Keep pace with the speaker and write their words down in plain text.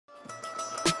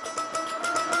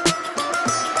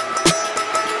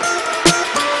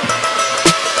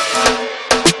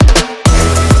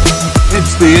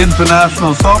the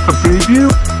International Soccer Preview.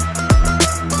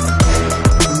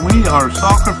 We are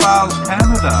Soccerphiles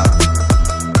Canada.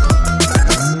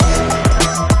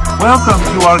 Welcome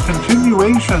to our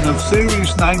continuation of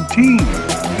Series 19.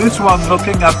 This one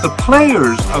looking at the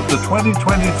players of the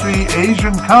 2023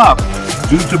 Asian Cup,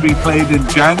 due to be played in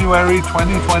January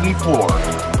 2024.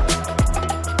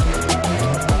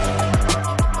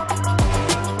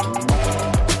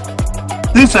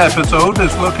 This episode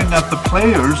is looking at the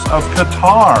players of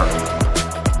Qatar.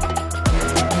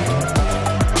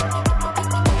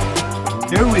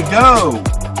 Here we go.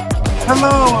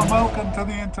 Hello and welcome to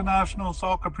the International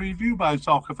Soccer Preview by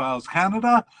Soccerphiles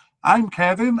Canada. I'm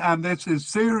Kevin and this is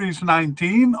Series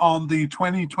 19 on the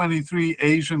 2023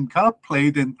 Asian Cup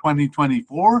played in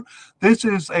 2024. This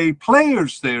is a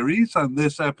players series and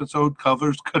this episode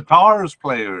covers Qatar's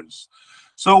players.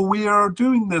 So we are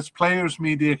doing this players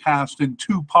media cast in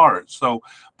two parts. So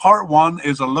part one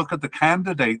is a look at the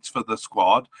candidates for the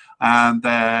squad and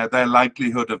their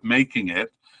likelihood of making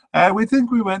it. We think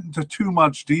we went into too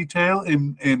much detail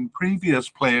in previous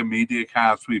player media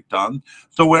casts we've done.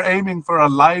 So we're aiming for a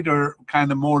lighter,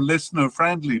 kind of more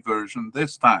listener-friendly version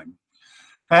this time.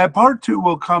 Part two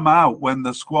will come out when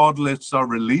the squad lists are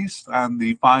released and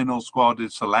the final squad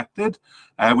is selected.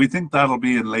 We think that'll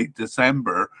be in late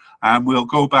December, and we'll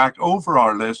go back over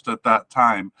our list at that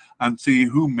time and see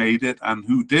who made it and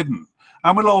who didn't.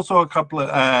 And we'll also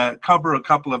cover a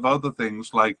couple of other things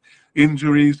like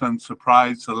injuries and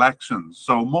surprise selections.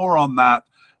 So more on that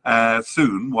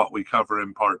soon, what we cover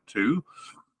in part two.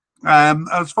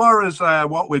 As far as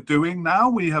what we're doing now,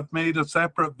 we have made a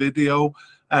separate video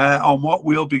on what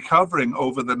we'll be covering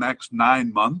over the next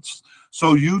 9 months.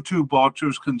 So YouTube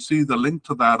watchers can see the link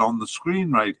to that on the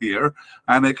screen right here.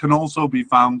 And it can also be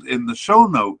found in the show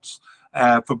notes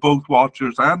for both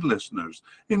watchers and listeners.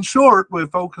 In short, we're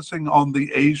focusing on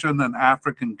the Asian and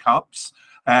African Cups,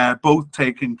 both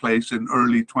taking place in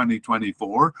early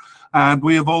 2024. And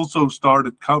we have also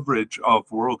started coverage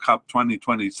of World Cup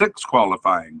 2026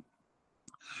 qualifying.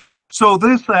 So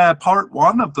this part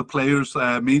one of the players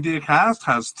media cast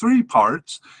has 3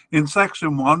 parts. In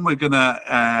section 1, we're going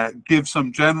to give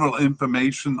some general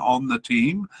information on the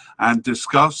team and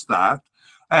discuss that.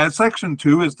 Section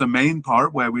 2 is the main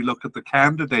part where we look at the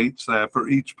candidates for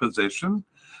each position.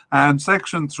 And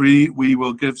section 3, we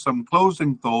will give some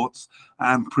closing thoughts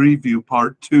and preview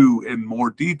part 2 in more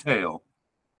detail.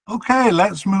 Okay,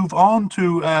 let's move on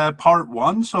to part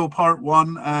 1. So part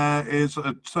 1 is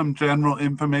some general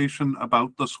information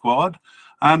about the squad.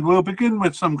 And we'll begin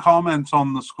with some comments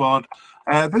on the squad.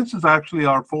 This is actually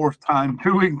our 4th time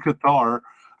doing Qatar.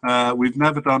 We've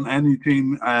never done any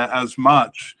team as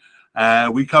much.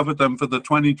 We covered them for the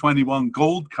 2021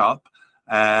 Gold Cup.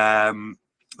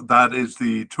 That is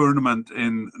the tournament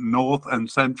in North and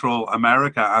Central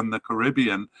America and the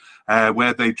Caribbean,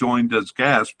 where they joined as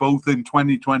guests, both in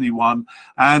 2021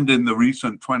 and in the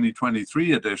recent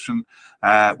 2023 edition,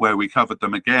 where we covered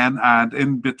them again. And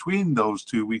in between those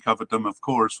two, we covered them, of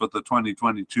course, for the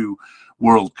 2022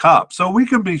 World Cup. So we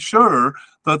can be sure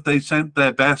that they sent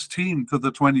their best team to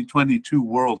the 2022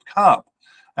 World Cup.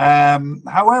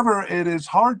 However, it is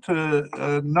hard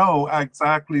to know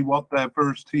exactly what their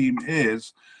first team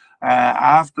is.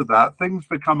 After that, things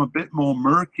become a bit more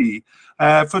murky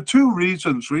for 2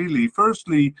 reasons, really.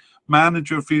 Firstly,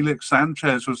 manager Felix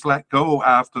Sanchez was let go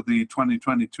after the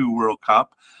 2022 World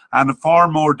Cup, and a far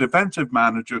more defensive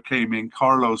manager came in,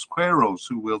 Carlos Queiroz,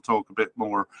 who we'll talk a bit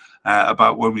more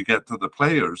about when we get to the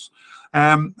players.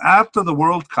 After the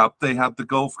World Cup, they had the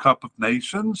Gulf Cup of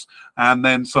Nations and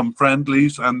then some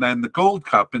friendlies and then the Gold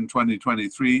Cup in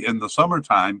 2023 in the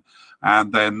summertime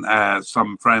and then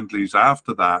some friendlies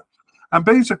after that. And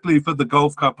basically for the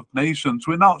Gulf Cup of Nations,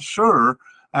 we're not sure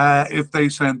if they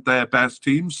sent their best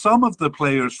team. Some of the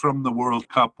players from the World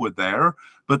Cup were there,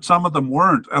 but some of them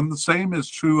weren't. And the same is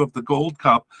true of the Gold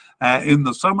Cup in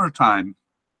the summertime.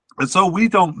 And so we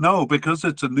don't know, because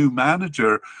it's a new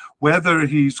manager, whether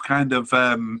he's kind of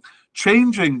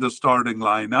changing the starting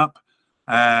lineup,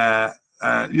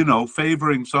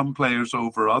 favoring some players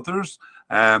over others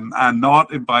and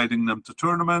not inviting them to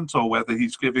tournaments, or whether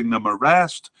he's giving them a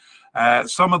rest.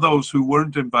 Some of those who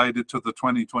weren't invited to the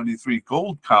 2023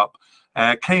 Gold Cup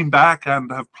came back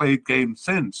and have played games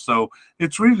since. So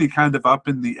it's really kind of up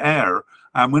in the air.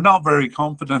 And we're not very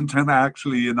confident in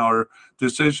our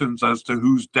decisions as to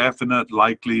who's definite,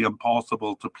 likely, and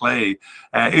possible to play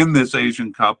in this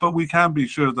Asian Cup. But we can be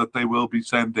sure that they will be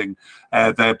sending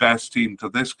their best team to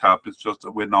this Cup. It's just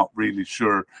that we're not really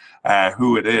sure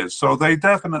who it is. So they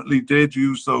definitely did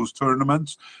use those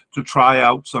tournaments to try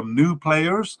out some new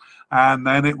players. And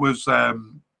then it was a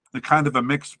kind of a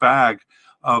mixed bag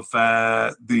of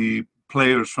the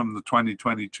players from the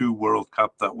 2022 World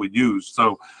Cup that we used.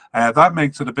 So that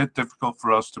makes it a bit difficult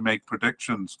for us to make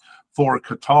predictions for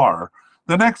Qatar.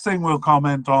 The next thing we'll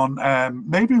comment on,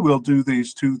 maybe we'll do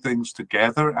these two things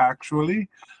together, actually.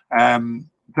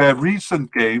 The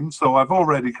recent games, so I've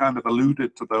already kind of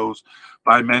alluded to those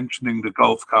by mentioning the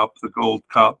Gulf Cup, the Gold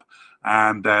Cup,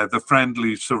 and the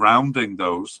friendlies surrounding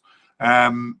those.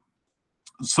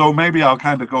 So maybe I'll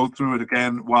kind of go through it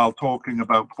again while talking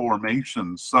about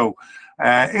formations. So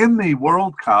in the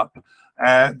World Cup,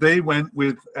 they went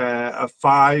with a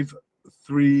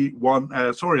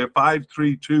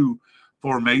 5-3-2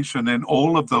 formation in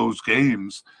all of those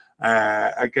games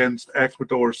against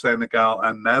Ecuador, Senegal,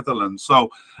 and Netherlands. So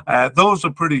those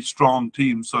are pretty strong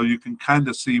teams. So you can kind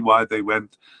of see why they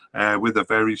went with a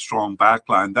very strong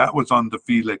backline. That was under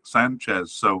Felix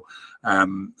Sanchez. So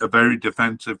a very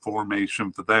defensive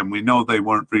formation for them. We know they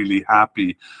weren't really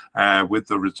happy with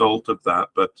the result of that,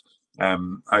 but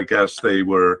I guess they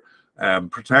were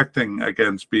protecting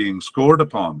against being scored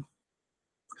upon.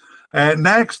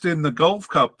 Next, in the Gulf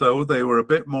Cup, though, they were a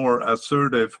bit more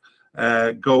assertive,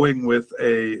 going with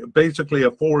basically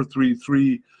a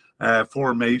 4-3-3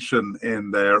 formation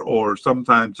in there, or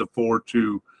sometimes a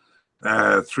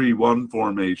 4-2-3-1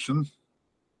 formation.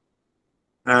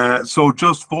 So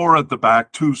just 4 at the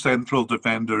back, 2 central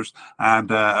defenders, and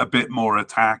a bit more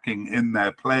attacking in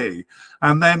their play.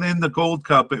 And then in the Gold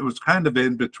Cup, it was kind of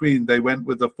in between. They went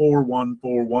with a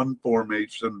 4-1-4-1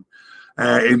 formation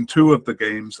in 2 of the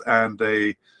games, and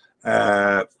a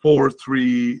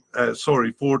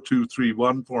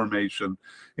 4-2-3-1 formation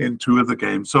in 2 of the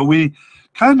games. So we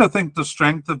kind of think the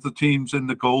strength of the teams in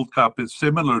the Gold Cup is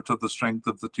similar to the strength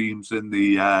of the teams in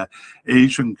the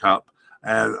Asian Cup.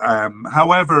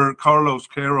 However, Carlos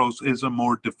Queiroz is a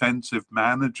more defensive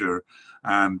manager,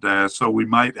 and so we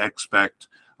might expect,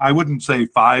 I wouldn't say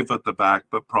 5 at the back,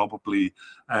 but probably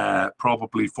 4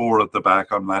 at the back,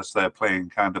 unless they're playing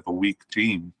kind of a weak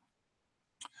team.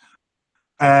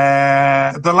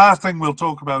 The last thing we'll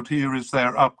talk about here is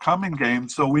their upcoming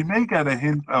games. So we may get a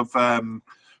hint of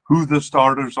who the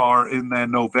starters are in their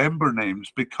November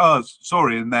names,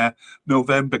 in their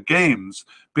November games,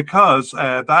 because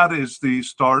that is the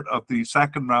start of the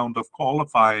second round of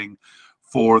qualifying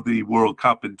for the World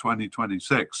Cup in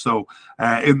 2026. So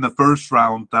in the first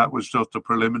round, that was just a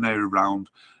preliminary round.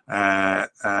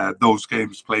 Those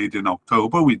games played in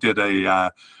October. We did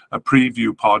a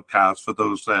preview podcast for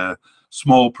those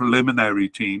small preliminary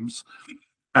teams.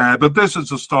 But this is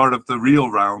the start of the real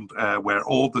round where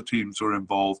all the teams are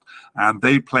involved, and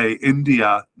they play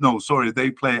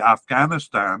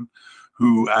Afghanistan,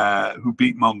 who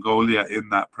beat Mongolia in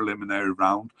that preliminary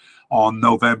round on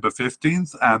November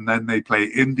 15th, and then they play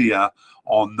India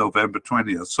on November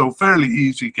 20th. So fairly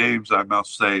easy games, I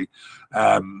must say.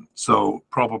 So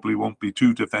probably won't be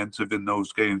too defensive in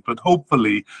those games, but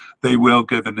hopefully they will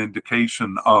give an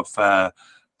indication of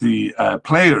the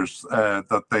players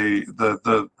that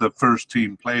the first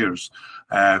team players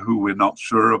who we're not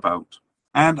sure about.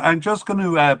 And I'm just going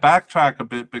to backtrack a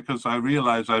bit, because I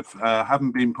realize I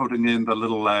haven't been putting in the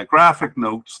little graphic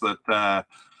notes that I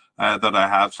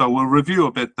have. So we'll review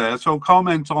a bit there. So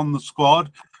comments on the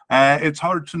squad. It's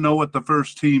hard to know what the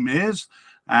first team is,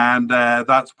 and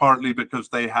that's partly because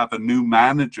they have a new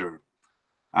manager.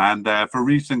 And for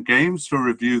recent games, to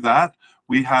review that,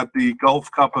 we had the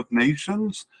Gulf Cup of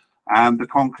Nations and the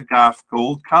CONCACAF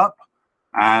Gold Cup,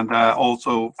 and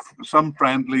also some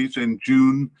friendlies in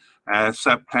June,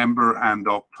 September, and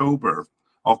October.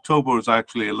 October was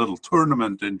actually a little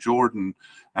tournament in Jordan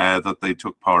that they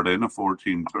took part in, a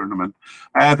 14 tournament.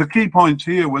 The key points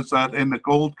here was that in the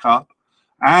Gold Cup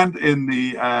and in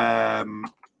the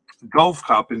Gulf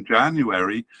Cup in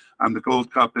January and the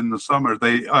Gold Cup in the summer,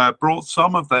 they brought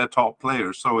some of their top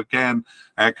players. So again,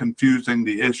 confusing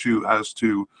the issue as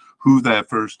to who their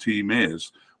first team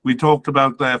is. We talked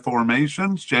about their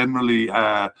formations, generally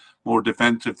more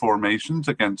defensive formations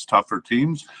against tougher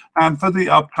teams. And for the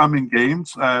upcoming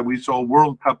games, we saw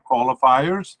World Cup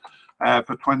qualifiers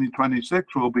for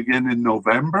 2026 will begin in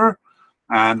November.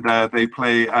 And they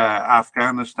play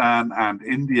Afghanistan and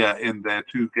India in their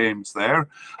 2 games there.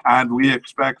 And we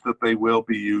expect that they will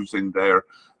be using their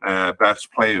best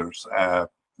players for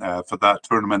that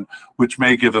tournament, which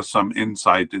may give us some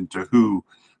insight into who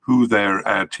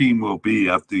their team will be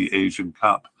at the Asian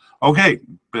Cup. Okay,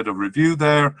 bit of review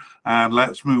there. And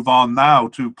let's move on now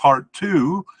to part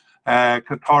 2,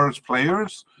 Qatar's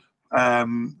players,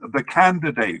 the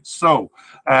candidates. So,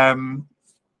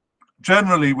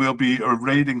 generally, we'll be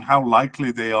rating how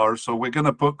likely they are. So we're going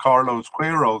to put Carlos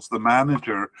Queiroz, the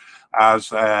manager,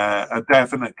 as a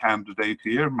definite candidate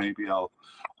here. Maybe I'll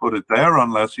put it there,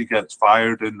 unless he gets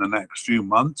fired in the next few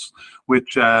months,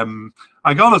 which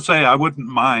I got to say I wouldn't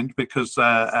mind, because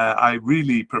I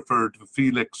really preferred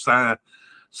Felix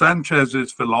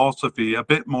Sanchez's philosophy, a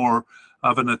bit more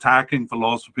of an attacking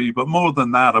philosophy, but more than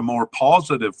that, a more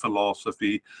positive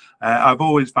philosophy. I've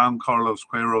always found Carlos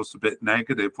Queiroz a bit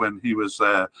negative when he was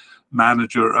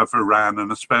manager of Iran,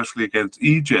 and especially against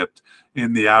Egypt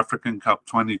in the African Cup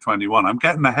 2021. I'm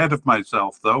getting ahead of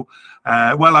myself, though.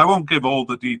 Well, I won't give all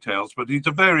the details, but he's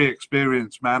a very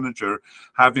experienced manager,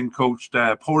 having coached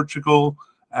Portugal,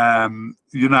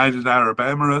 United Arab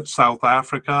Emirates, South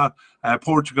Africa,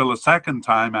 Portugal a second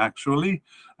time, actually,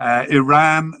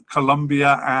 Iran,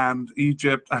 Colombia, and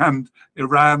Egypt, and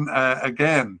Iran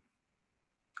again.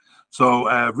 So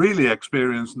really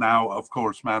experienced now, of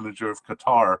course, manager of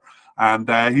Qatar. And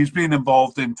he's been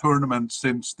involved in tournaments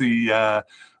since the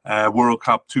World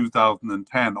Cup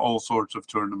 2010, all sorts of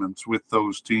tournaments with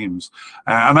those teams.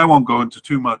 And I won't go into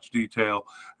too much detail,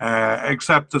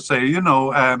 except to say, you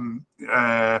know,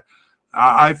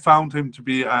 I found him to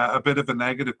be a bit of a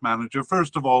negative manager.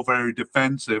 First of all, very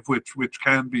defensive, which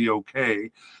can be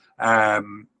okay,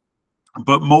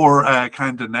 but more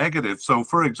kind of negative. So,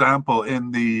 for example,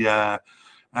 in the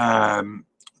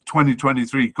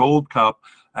 2023 Gold Cup,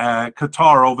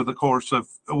 Qatar, over the course of,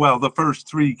 well, the first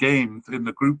 3 games in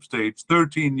the group stage,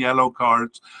 13 yellow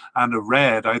cards and a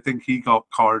red. I think he got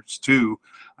cards too.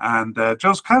 And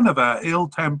just kind of a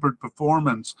ill-tempered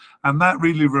performance. And that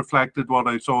really reflected what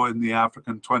I saw in the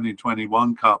African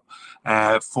 2021 Cup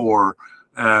for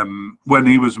when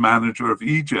he was manager of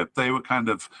Egypt. They were kind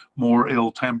of more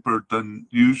ill-tempered than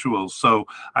usual. So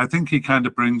I think he kind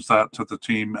of brings that to the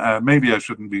team. Maybe I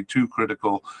shouldn't be too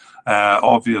critical.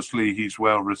 Obviously, he's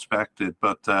well respected,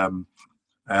 but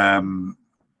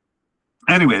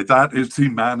anyway, that is the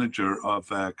manager of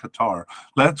Qatar.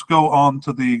 Let's go on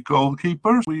to the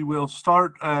goalkeepers. We will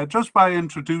start just by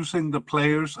introducing the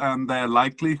players and their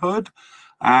likelihood.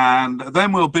 And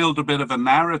then we'll build a bit of a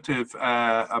narrative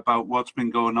about what's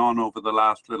been going on over the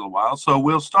last little while. So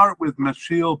we'll start with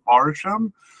Mashil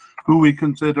Barsham, who we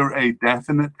consider a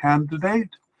definite candidate.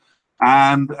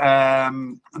 And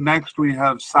next we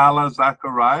have Salah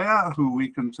Zakaria, who we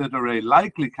consider a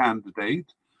likely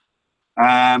candidate.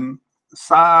 Saad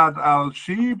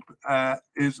Al-Sheeb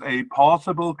is a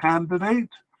possible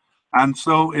candidate. And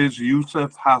so is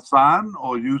Yusuf Hassan,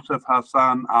 or Yusuf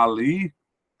Hassan Ali.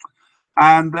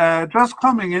 And just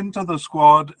coming into the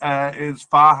squad is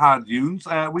Fahad Younes.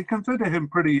 We consider him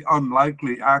pretty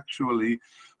unlikely, actually,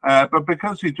 but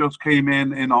because he just came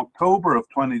in October of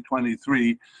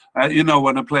 2023, you know,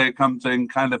 when a player comes in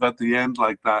kind of at the end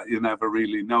like that, you never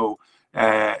really know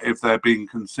if they're being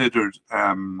considered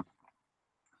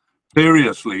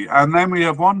seriously. And then we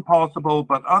have one possible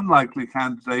but unlikely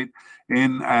candidate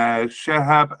in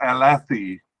Shehab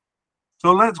El-Ethi.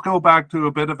 So let's go back to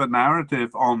a bit of a narrative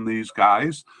on these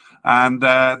guys. And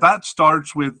that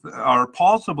starts with our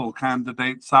possible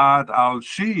candidate, Saad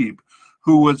Al-Sheeb,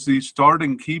 who was the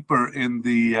starting keeper in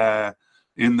the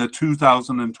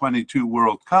 2022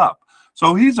 World Cup.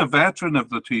 So he's a veteran of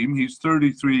the team. He's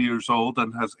 33 years old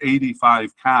and has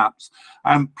 85 caps,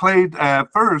 and played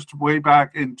first way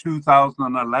back in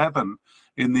 2011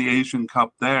 in the Asian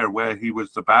Cup there, where he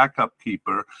was the backup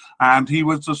keeper. And he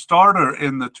was the starter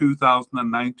in the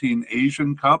 2019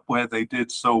 Asian Cup, where they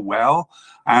did so well,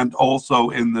 and also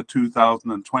in the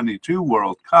 2022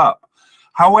 World Cup.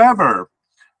 However,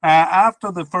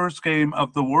 after the first game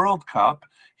of the World Cup,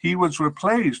 he was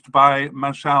replaced by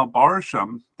Mashal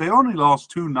Barsham. They only lost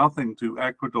 2-0 to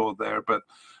Ecuador there, but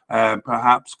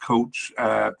perhaps coach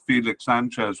Felix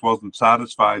Sanchez wasn't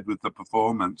satisfied with the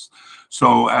performance,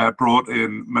 so brought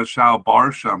in Mashal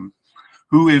Barsham,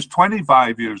 who is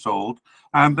 25 years old,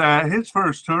 and his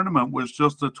first tournament was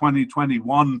just the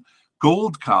 2021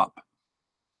 Gold Cup.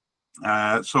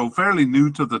 So fairly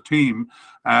new to the team,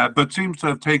 but seems to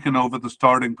have taken over the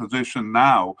starting position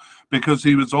now, because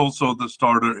he was also the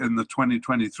starter in the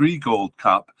 2023 Gold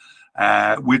Cup,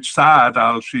 which Saad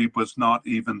Al-Sheeb was not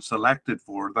even selected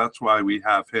for. That's why we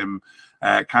have him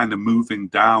kind of moving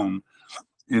down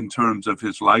in terms of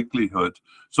his likelihood.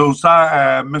 So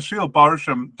Mashil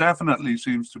Barsham definitely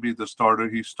seems to be the starter.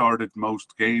 He started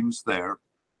most games there.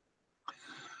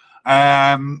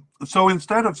 So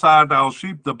instead of Saad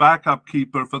Al-Sheeb, the backup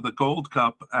keeper for the Gold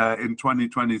Cup in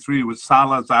 2023 was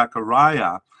Salah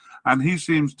Zakaria, and he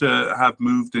seems to have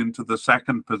moved into the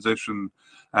second position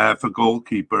for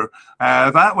goalkeeper.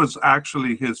 That was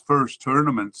actually his first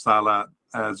tournament, Salah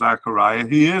Zakaria.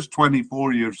 He is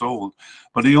 24 years old,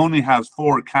 but he only has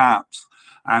 4 caps,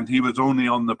 and he was only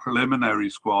on the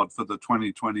preliminary squad for the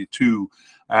 2022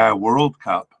 World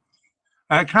Cup.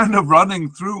 kind of running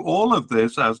through all of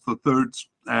this as the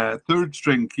third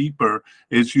string keeper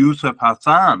is Yusuf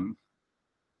Hassan.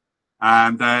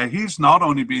 And he's not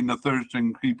only been the third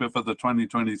string keeper for the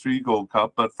 2023 Gold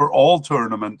Cup, but for all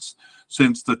tournaments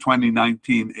since the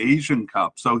 2019 Asian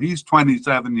Cup. So he's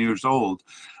 27 years old,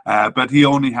 but he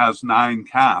only has 9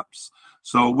 caps.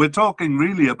 So we're talking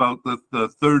really about the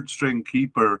third string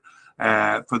keeper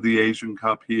for the Asian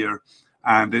Cup here.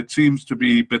 And it seems to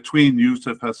be between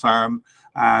Yusuf Hassan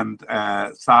and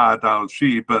Saad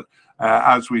Al-Shi. But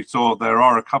as we saw, there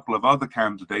are a couple of other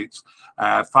candidates.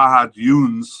 Fahad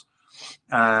Younes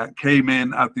came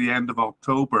in at the end of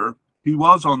October. He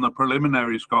was on the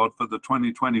preliminary squad for the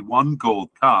 2021 Gold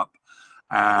Cup,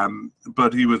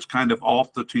 but he was kind of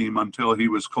off the team until he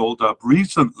was called up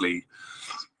recently,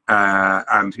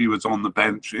 and he was on the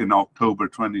bench in October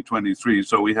 2023,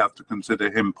 so we have to consider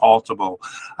him possible.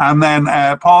 And then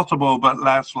possible but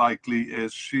less likely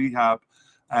is Shihab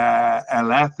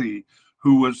Elethi,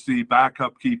 who was the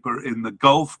backup keeper in the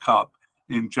Gulf Cup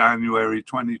in January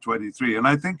 2023. And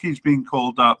I think he's been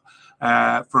called up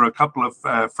for a couple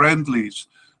of friendlies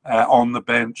on the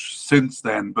bench since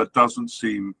then, but doesn't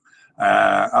seem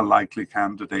a likely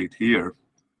candidate here.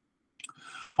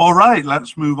 All right,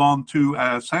 let's move on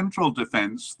to central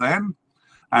defense then.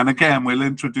 And again, we'll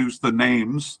introduce the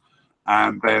names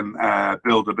and then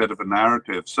build a bit of a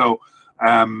narrative. So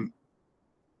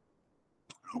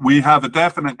we have a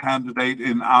definite candidate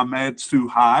in Ahmed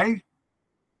Suhai,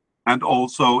 and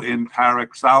also in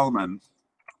Tariq Salman.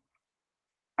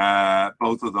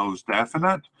 Both of those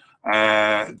definite.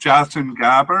 Jason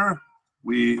Gabber,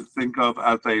 we think of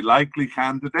as a likely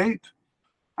candidate.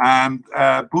 And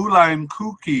Boulaim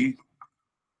Kouki,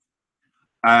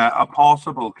 a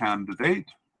possible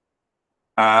candidate.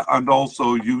 And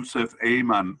also Yusuf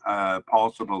Ayman, a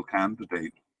possible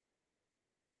candidate.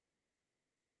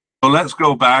 So let's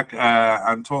go back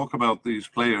and talk about these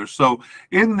players. So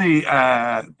in the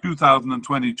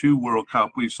 2022 World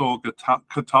Cup, we saw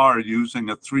Qatar using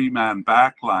a 3-man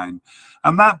backline.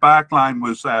 And that backline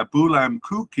was Boulaim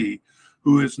Kouki,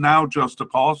 who is now just a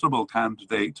possible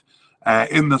candidate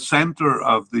in the center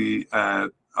of the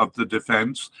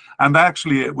defense. And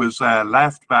actually it was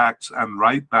left backs and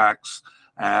right backs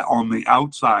on the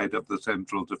outside of the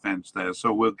central defense there.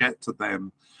 So we'll get to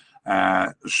them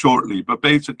shortly, but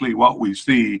basically what we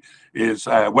see is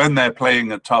when they're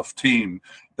playing a tough team,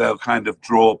 they'll kind of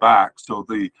draw back, so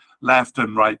the left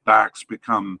and right backs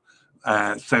become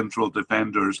central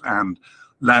defenders, and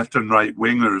left and right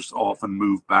wingers often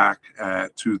move back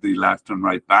to the left and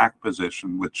right back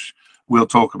position, which we'll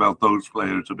talk about those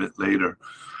players a bit later.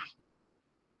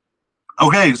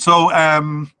 Okay, so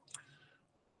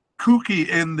Kouki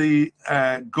in the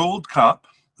Gold Cup,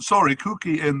 sorry,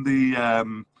 Kouki in the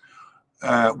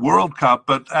World Cup,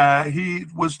 but he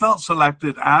was not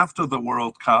selected after the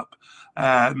World Cup,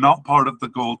 not part of the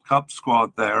Gold Cup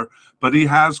squad there, but he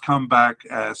has come back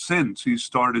since. He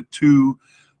started two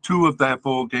of their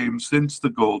 4 games since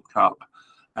the Gold Cup,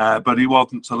 but he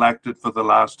wasn't selected for the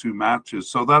last 2 matches.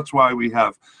 So that's why we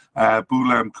have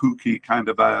Boulaim Kouki kind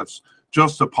of as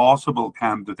just a possible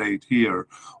candidate here,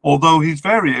 although he's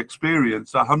very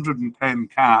experienced, 110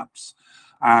 caps,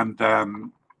 and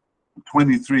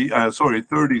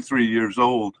 33 years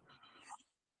old,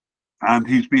 and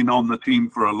he's been on the team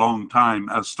for a long time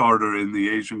as starter in the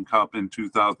Asian Cup in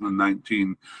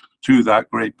 2019 to that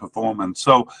great performance.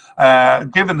 So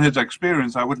given his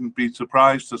experience, I wouldn't be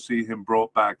surprised to see him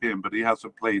brought back in, but he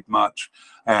hasn't played much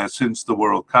since the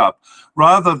World Cup.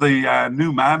 Rather, the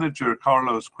new manager,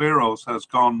 Carlos Queiroz, has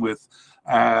gone with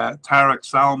Tariq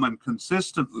Salman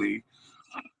consistently.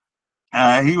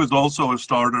 He was also a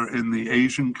starter in the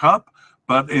Asian Cup,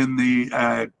 but in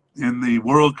the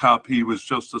World Cup, he was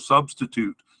just a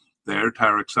substitute there,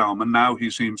 Tariq Salman. Now he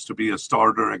seems to be a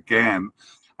starter again.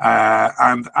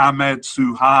 And Ahmed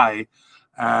Suhai,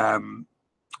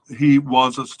 he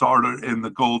was a starter in the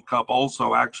Gold Cup,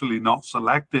 also actually not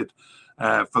selected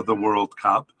for the World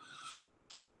Cup,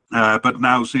 but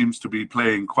now seems to be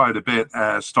playing quite a bit,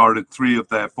 started 3 of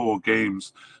their 4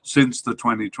 games since the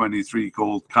 2023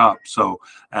 Gold Cup. So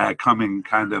coming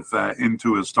kind of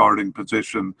into a starting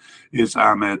position is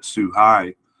Ahmed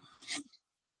Suhai.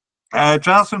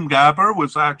 Jason Gabber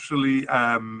was actually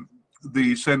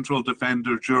the central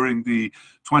defender during the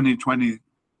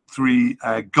 2023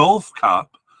 Gulf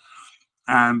Cup.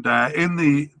 And in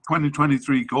the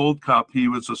 2023 Gold Cup, he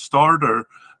was a starter,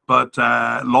 but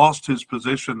lost his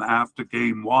position after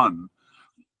game 1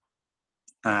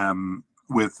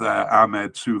 with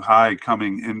Ahmed Suhai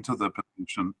coming into the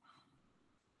position.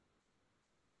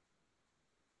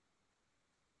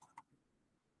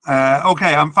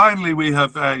 Okay, and finally we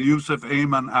have Yousef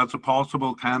Ayman as a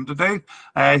possible candidate.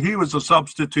 He was a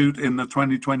substitute in the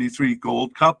 2023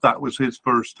 Gold Cup. That was his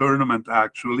first tournament,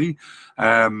 actually.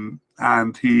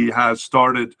 And he has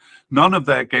started none of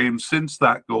their games since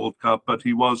that Gold Cup, but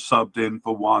he was subbed in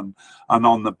for one and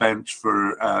on the bench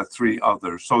for three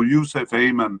others. So Yousef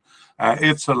Ayman,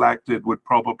 if selected, would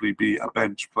probably be a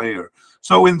bench player.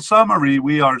 So in summary,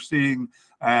 we are seeing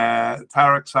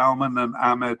Tariq Salman and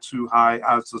Ahmed Suhai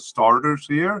as the starters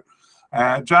here.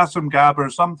 Jassim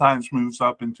Gabber sometimes moves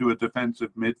up into a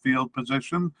defensive midfield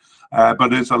position,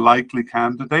 but is a likely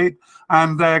candidate.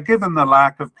 And given the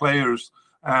lack of players,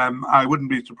 I wouldn't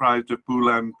be surprised if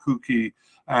Boulan Kuki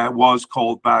was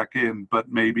called back in,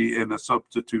 but maybe in a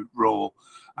substitute role,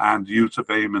 and Yousef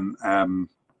Ayman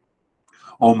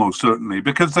almost certainly,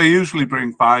 because they usually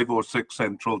bring 5 or 6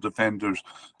 central defenders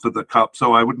to the Cup.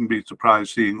 So I wouldn't be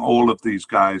surprised seeing all of these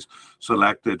guys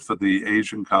selected for the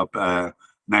Asian Cup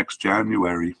next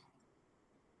January.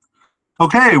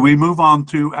 Okay, we move on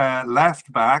to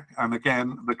left back. And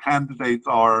again, the candidates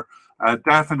are a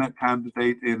definite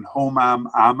candidate in Homam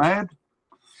Ahmed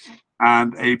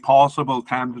and a possible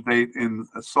candidate in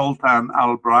Sultan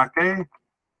Al Braqi,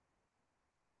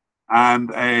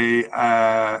 and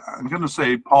I'm going to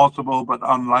say possible but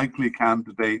unlikely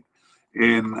candidate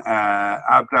in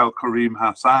Abdel Karim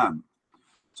Hassan.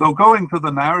 So going to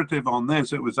the narrative on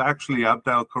this, it was actually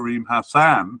Abdel Karim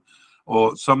Hassan,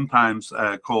 or sometimes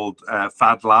called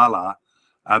Fadlala,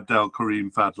 Abdel Karim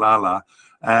Fadlala,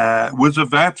 was a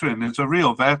veteran. It's a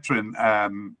real veteran.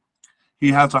 He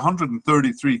has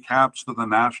 133 caps for the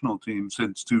national team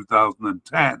since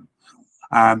 2010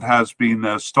 and has been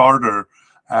a starter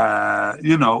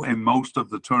in most of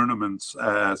the tournaments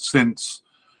since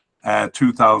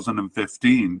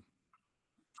 2015,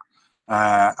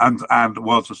 and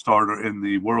was a starter in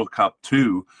the World Cup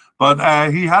too.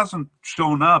 But he hasn't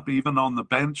shown up even on the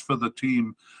bench for the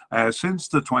team since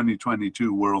the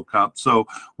 2022 World Cup. So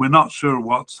we're not sure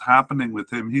what's happening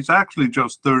with him. He's actually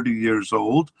just 30 years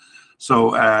old,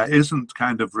 so isn't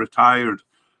kind of retired,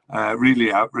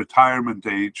 really at retirement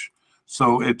age.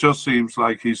 So it just seems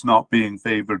like he's not being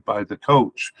favored by the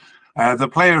coach. The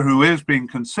player who is being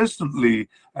consistently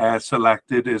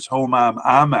selected is Homam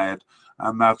Ahmed,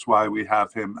 and that's why we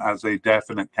have him as a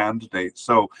definite candidate.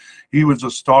 So he was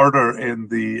a starter in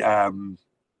the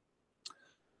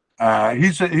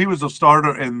he was a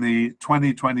starter in the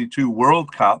 2022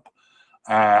 World Cup,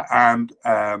 and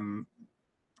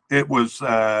it was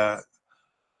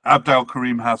Abdel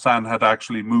Karim Hassan had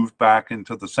actually moved back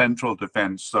into the central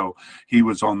defense, so he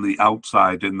was on the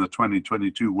outside in the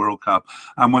 2022 World Cup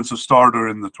and was a starter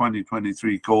in the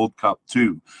 2023 Gold Cup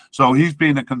too. So he's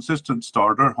been a consistent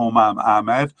starter, Homam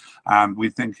Ahmed, and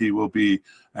we think he will be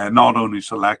not only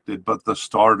selected but the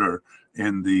starter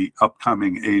in the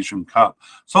upcoming Asian Cup.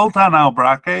 Sultan Al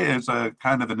Braqi is a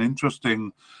kind of an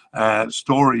interesting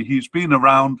story. He's been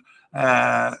around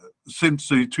since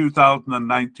the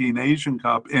 2019 Asian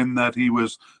Cup, in that he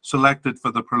was selected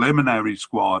for the preliminary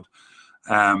squad,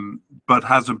 but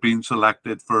hasn't been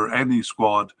selected for any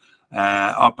squad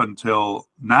up until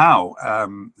now.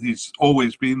 He's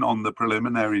always been on the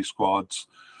preliminary squads.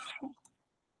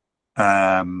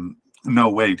 No,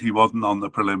 wait, he wasn't on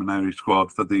the preliminary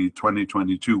squad for the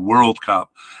 2022 World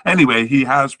Cup. Anyway, he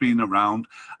has been around,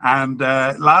 and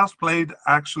last played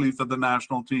actually for the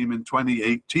national team in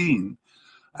 2018.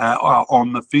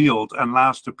 On the field, and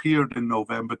last appeared in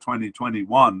November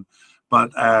 2021,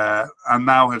 but and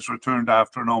now has returned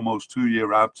after an almost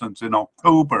 2-year absence in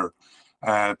October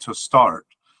to start.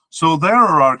 So there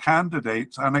are our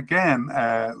candidates, and again,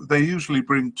 they usually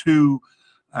bring two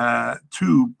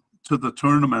to the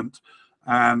tournament,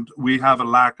 and we have a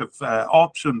lack of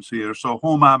options here. So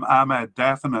Homam Ahmed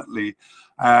definitely.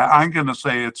 I'm going to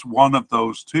say it's one of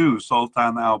those two,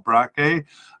 Sultan Al Braqi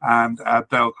and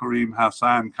Abdel Karim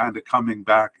Hassan, kind of coming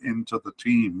back into the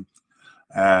team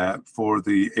for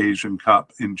the Asian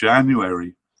Cup in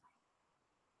January.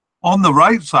 On the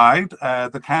right side,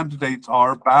 the candidates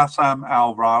are Bassam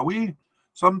Al Rawi,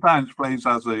 sometimes plays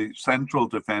as a central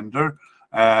defender.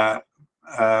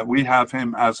 We have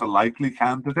him as a likely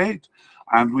candidate,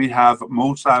 and we have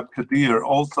Mosab Kadir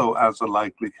also as a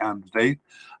likely candidate.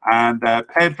 And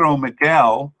Pedro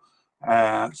Miguel,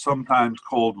 sometimes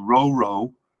called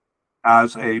Roro,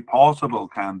 as a possible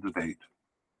candidate.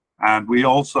 And we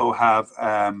also have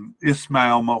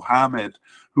Ismail Mohammed,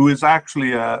 who is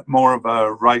actually more of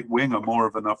a right winger, more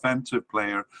of an offensive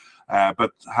player,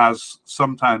 but has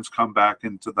sometimes come back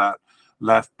into that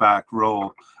left back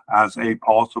role as a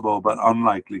possible but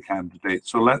unlikely candidate.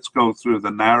 So let's go through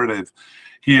the narrative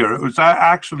here. It was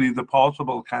actually the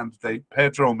possible candidate,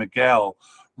 Pedro Miguel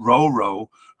Roro,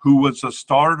 who was a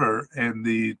starter in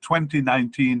the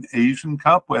 2019 Asian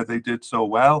Cup, where they did so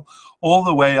well, all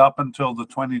the way up until the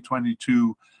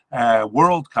 2022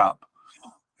 World Cup.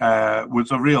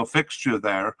 Was a real fixture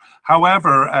there.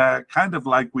 However, kind of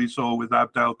like we saw with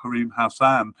Abdel Karim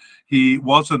Hassan, he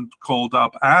wasn't called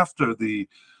up after the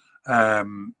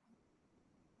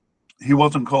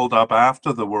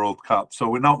World Cup, so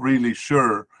we're not really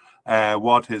sure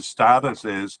what his status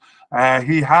is.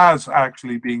 He has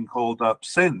actually been called up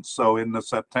since, so in the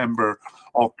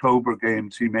September-October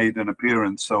games he made an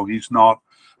appearance, so he's not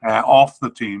off the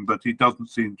team, but he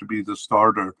doesn't seem to be the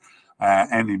starter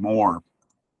anymore.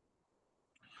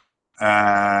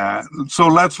 So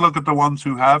let's look at the ones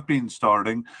who have been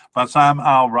starting. Bassam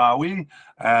Al-Rawi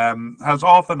has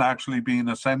often actually been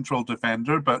a central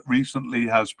defender, but recently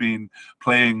has been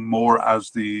playing more as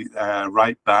the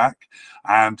right back.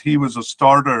 And he was a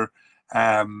starter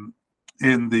in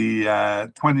the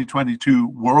 2022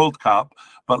 World Cup,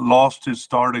 but lost his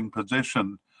starting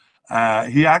position.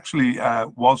 He actually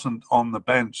wasn't on the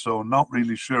bench, so not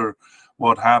really sure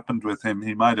what happened with him.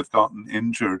 He might have gotten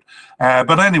injured.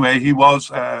 But anyway, he was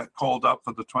called up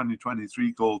for the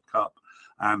 2023 Gold Cup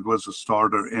and was a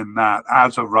starter in that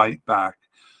as a right back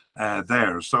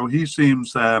there. So he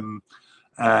seems a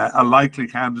likely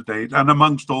candidate, and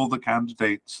amongst all the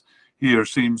candidates here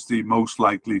seems the most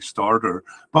likely starter.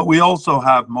 But we also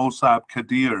have Mosab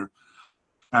Kadir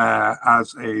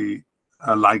as a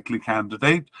likely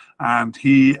candidate, and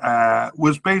he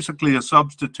was basically a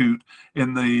substitute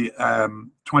in the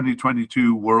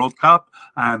 2022 World Cup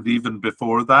and even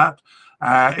before that.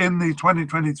 In the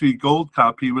 2023 Gold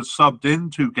Cup, he was subbed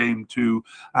into Game 2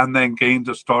 and then gained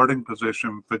a starting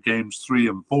position for Games 3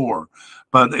 and 4.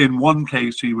 But in one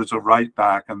case, he was a right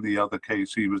back, and the other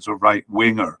case, he was a right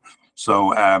winger.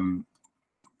 So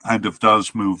kind of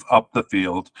does move up the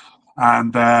field.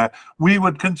 And we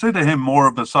would consider him more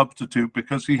of a substitute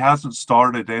because he hasn't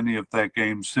started any of their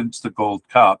games since the Gold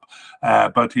Cup,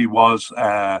 but he was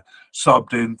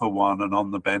subbed in for one and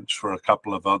on the bench for a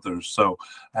couple of others. So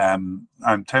I'm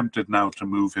tempted now to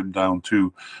move him down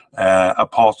to a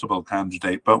possible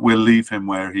candidate, but we'll leave him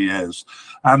where he is.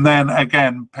 And then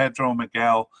again, Pedro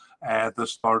Miguel, the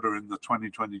starter in the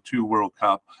 2022 World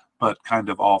Cup, but kind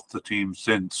of off the team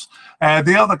since.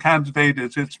 The other candidate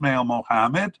is Ismail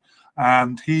Mohammed.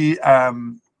 And he,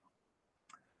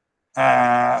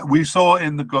 we saw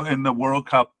in the World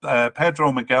Cup,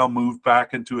 Pedro Miguel moved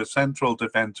back into a central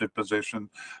defensive position.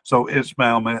 So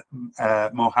Ismail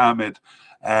Mohammed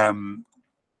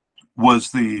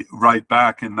was the right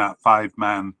back in that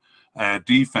five-man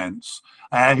defense.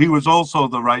 He was also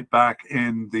the right back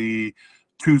in the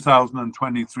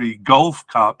 2023 Gulf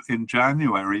Cup in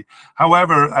January.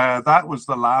 However, that was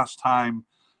the last time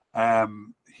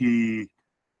he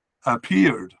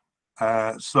appeared.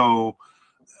 So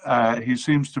he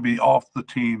seems to be off the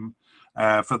team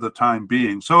for the time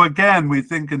being. So again, we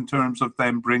think in terms of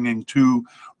them bringing two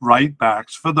right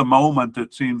backs. For the moment,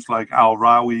 it seems like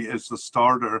Al-Rawi is the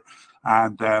starter,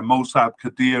 and Mosab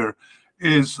Kadir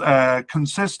is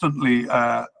consistently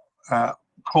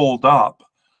called up.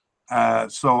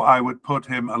 So I would put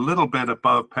him a little bit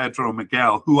above Pedro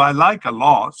Miguel, who I like a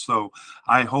lot. So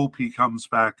I hope he comes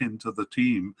back into the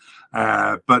team.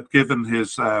 But given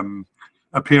his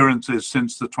appearances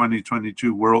since the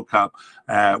 2022 World Cup,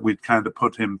 we'd kind of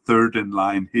put him third in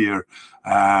line here.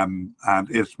 And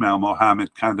Ismail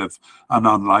Mohammed kind of an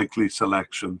unlikely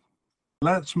selection.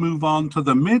 Let's move on to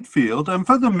the midfield. And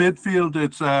for the midfield,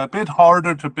 it's a bit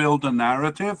harder to build a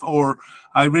narrative, or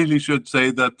I really should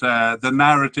say that the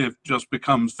narrative just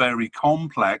becomes very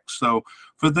complex. So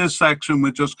for this section,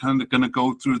 we're just kind of going to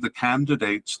go through the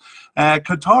candidates.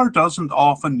 Qatar doesn't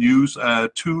often use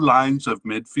two lines of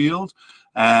midfield.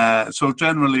 So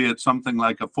generally it's something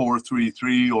like a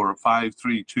 4-3-3 or a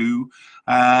 5-3-2.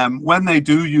 When they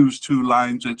do use two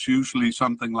lines, it's usually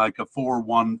something like a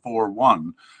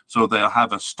 4-1-4-1. So they'll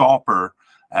have a stopper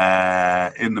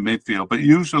in the midfield, but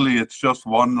usually it's just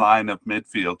one line of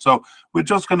midfield. So we're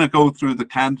just going to go through the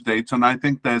candidates, and I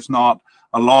think there's not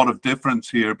a lot of difference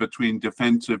here between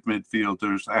defensive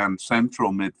midfielders and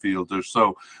central midfielders,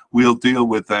 so we'll deal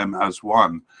with them as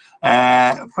one.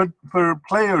 For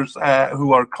players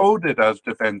who are coded as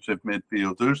defensive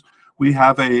midfielders, we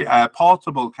have a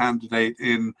possible candidate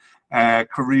in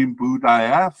Karim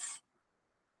Boudaïef,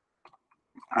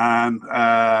 and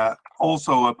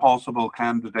also a possible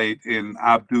candidate in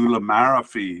Abdullah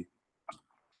Marafi.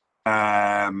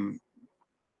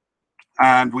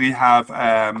 And we have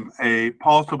a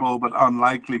possible but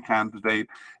unlikely candidate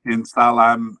in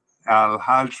Salam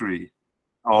Al-Hajri,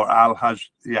 or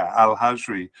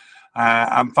Al-Hajri.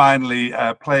 And finally,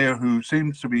 a player who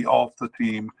seems to be off the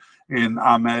team in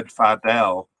Ahmed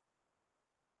Fadel.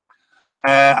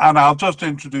 And I'll just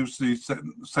introduce these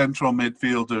central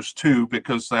midfielders too,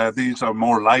 because these are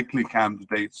more likely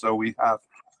candidates. So we have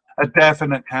a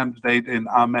definite candidate in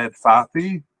Ahmed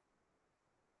Fathi,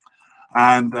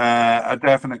 and a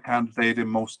definite candidate in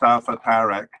Mustafa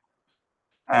Tarek,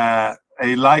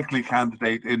 a likely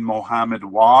candidate in Mohammed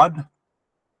Wad,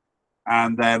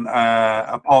 and then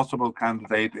a possible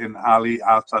candidate in Ali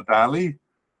Asadali,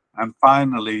 and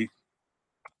finally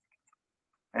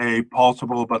a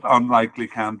possible but unlikely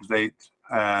candidate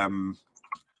in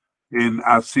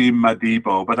Asim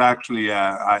Madibo. But actually,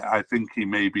 I think he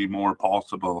may be more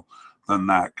possible than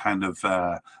that, kind of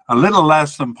a little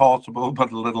less than possible,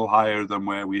 but a little higher than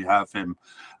where we have him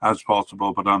as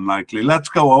possible, but unlikely. Let's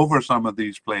go over some of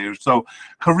these players. So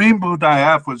Karim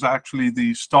Boudaïef was actually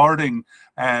the starting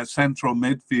central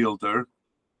midfielder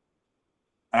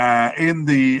in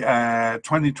the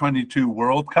 2022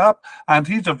 World Cup, and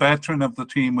he's a veteran of the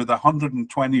team with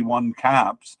 121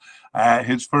 caps.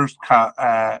 His first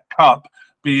cup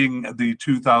being the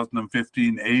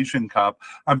 2015 Asian Cup,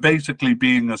 and basically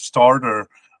being a starter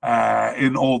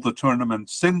in all the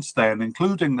tournaments since then,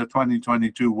 including the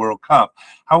 2022 World Cup.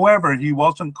 However, he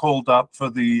wasn't called up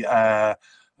for the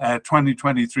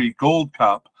 2023 Gold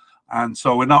Cup, and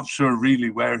so we're not sure really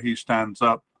where he stands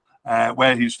with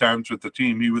the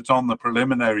team. He was on the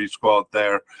preliminary squad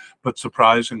there, but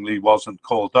surprisingly wasn't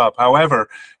called up. However,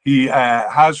 he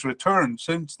has returned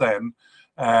since then,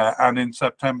 and in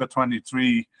September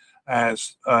 23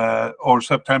 or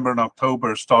September and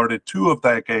October started 2 of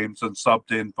their games and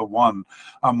subbed in for 1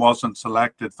 and wasn't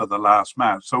selected for the last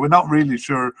match. So we're not really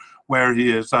sure where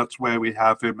he is. That's where we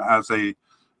have him as a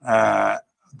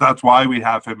that's why we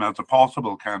have him as a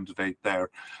possible candidate there.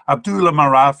 Abdullah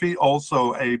Marafi,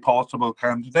 also a possible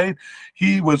candidate.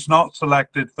 He was not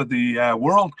selected for the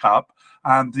World Cup,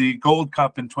 and the Gold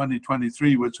Cup in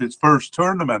 2023 was his first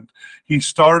tournament. He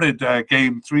started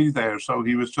game 3 there, so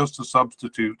he was just a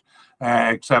substitute,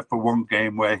 except for 1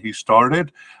 game where he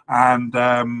started. And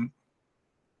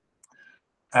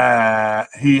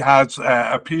he has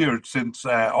appeared since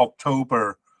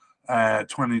October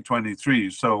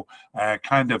 2023, so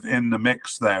kind of in the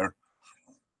mix there.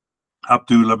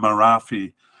 Abdullah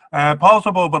Marafi.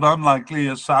 Possible but unlikely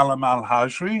is Salam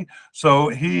Al-Hajri. So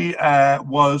he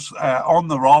was on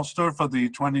the roster for the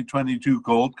 2022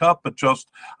 Gold Cup, but just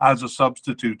as a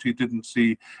substitute. He didn't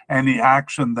see any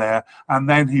action there, and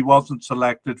then he wasn't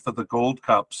selected for the Gold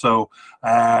Cup. So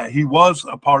he was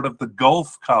a part of the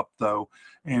Gulf Cup, though,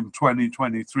 in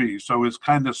 2023, so is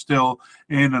kind of still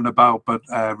in and about, but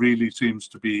really seems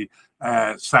to be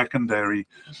secondary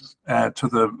to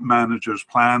the manager's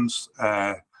plans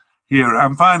here.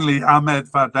 And finally, Ahmed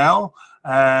Fadel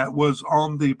was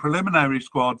on the preliminary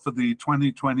squad for the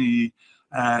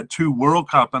 2022 World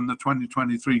Cup and the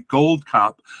 2023 Gold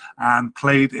Cup, and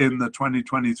played in the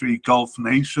 2023 Gulf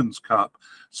Nations Cup.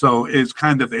 So is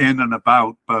kind of in and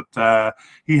about, but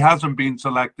he hasn't been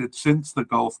selected since the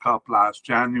Gulf Cup last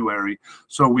January.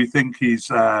 So we think he's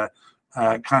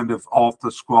kind of off the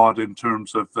squad in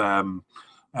terms of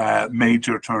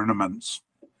major tournaments.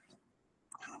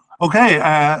 Okay,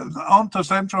 on to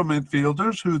central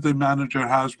midfielders who the manager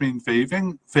has been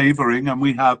favouring, and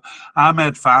we have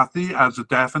Ahmed Fathi as a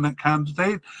definite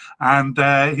candidate, and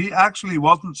he actually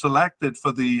wasn't selected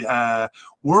for the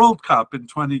World Cup in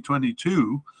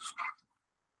 2022,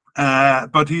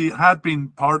 but he had been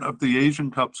part of the Asian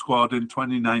Cup squad in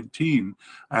 2019,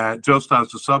 just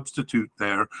as a substitute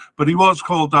there. But he was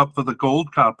called up for the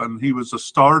Gold Cup, and he was a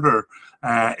starter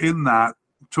in that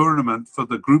tournament for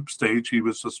the group stage. He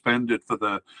was suspended for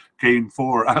the game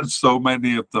 4, as so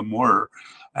many of them were,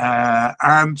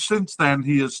 and since then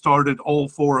he has started all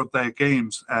 4 of their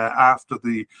games after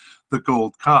the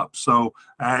Gold Cup. So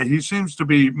he seems to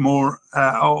be more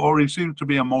he seems to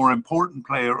be a more important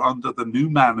player under the new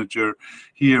manager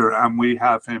here, and we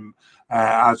have him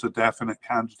as a definite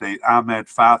candidate, Ahmed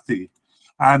Fathi.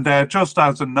 And just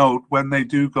as a note, when they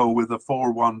do go with a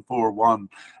 4-1-4-1,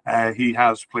 he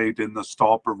has played in the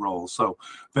stopper role, so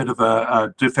a bit of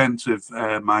a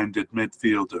defensive-minded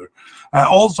midfielder.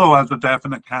 Also as a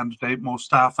definite candidate,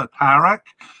 Mustafa Tarek,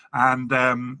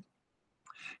 and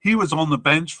he was on the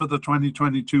bench for the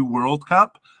 2022 World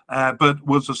Cup, but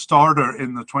was a starter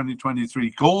in the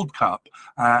 2023 Gold Cup.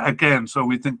 Again, so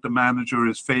we think the manager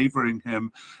is favouring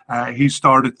him. He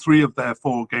started 3 of their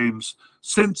 4 games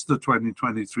since the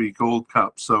 2023 Gold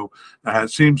Cup, so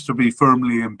seems to be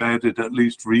firmly embedded, at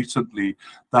least recently.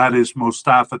 That is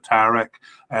Mustafa Tarek,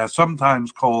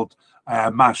 sometimes called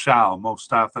Mashal,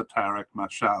 Mustafa Tarek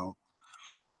Mashal.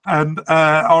 And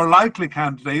our likely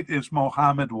candidate is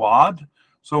Mohammed Wad.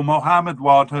 So Mohammed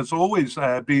Wad has always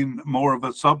been more of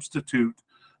a substitute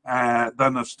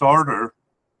than a starter.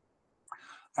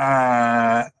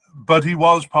 But he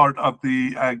was part of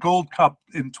the Gold Cup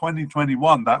in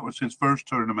 2021. That was his first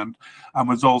tournament, and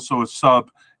was also a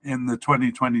sub in the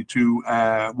 2022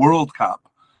 World Cup.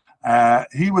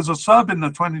 He was a sub in the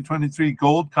 2023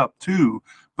 Gold Cup too,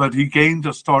 but he gained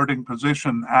a starting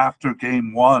position after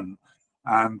game 1.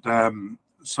 And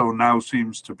so now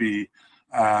seems to be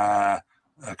a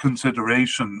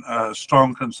consideration, a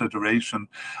strong consideration.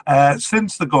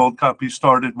 Since the Gold Cup, he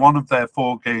started 1 of their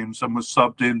 4 games and was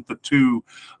subbed in for 2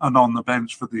 and on the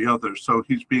bench for the other. So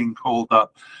he's being called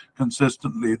up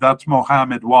consistently. That's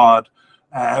Mohammed Wad,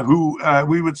 who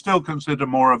we would still consider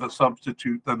more of a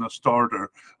substitute than a starter,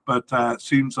 but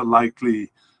seems a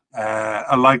likely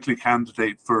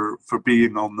candidate for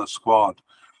being on the squad.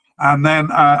 And then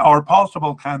our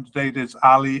possible candidate is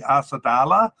Ali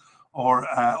Asadallah, or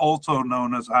also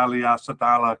known as Ali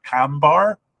Asadallah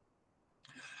Kambar.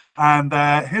 And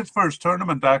his first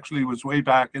tournament actually was way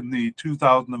back in the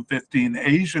 2015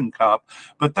 Asian Cup,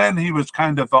 but then he was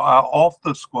kind of off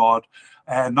the squad,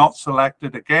 not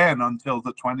selected again until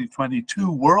the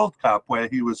 2022 World Cup, where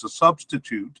he was a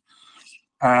substitute.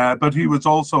 But he was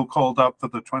also called up for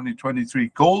the 2023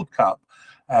 Gold Cup,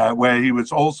 where he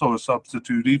was also a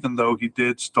substitute, even though he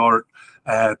did start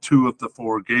 2 of the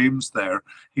 4 games there.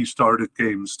 He started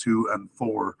games 2 and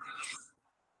 4.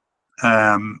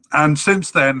 And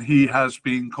since then, he has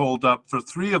been called up for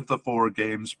 3 of the 4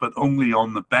 games, but only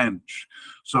on the bench.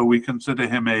 So we consider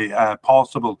him a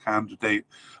possible candidate.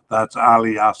 That's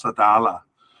Ali Asadallah.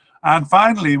 And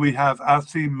finally, we have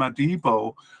Asim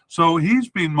Madibo. So he's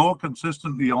been more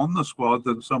consistently on the squad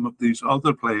than some of these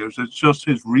other players. It's just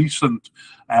his recent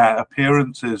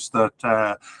appearances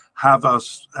that have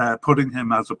us putting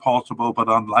him as a possible but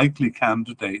unlikely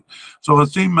candidate. So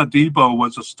Asim Madibo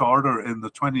was a starter in the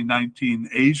 2019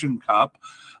 Asian Cup,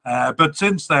 but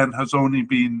since then has only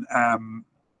been,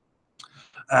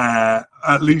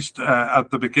 at least at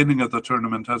the beginning of the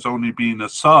tournament, has only been a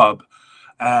sub.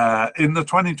 In the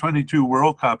 2022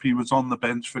 World Cup, he was on the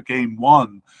bench for game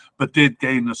 1, but did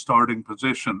gain a starting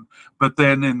position. But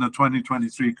then in the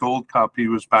 2023 Gold Cup, he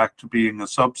was back to being a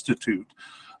substitute.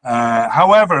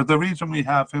 However, the reason we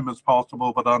have him as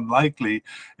possible but unlikely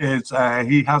is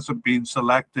he hasn't been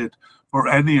selected for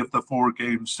any of the 4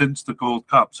 games since the Gold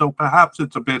Cup. So perhaps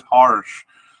it's a bit harsh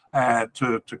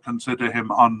to consider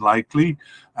him unlikely.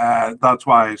 That's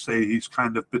why I say he's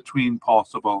kind of between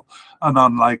possible and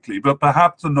unlikely. But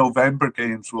perhaps the November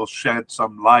games will shed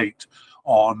some light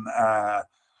on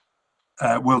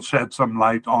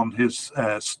his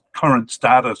current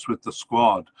status with the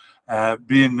squad.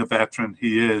 Being the veteran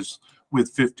he is,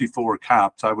 with 54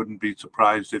 caps, I wouldn't be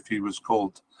surprised if he was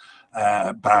called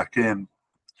back in.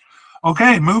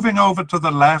 Okay, moving over to the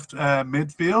left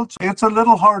midfield. It's a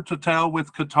little hard to tell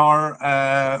with Qatar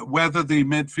whether the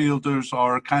midfielders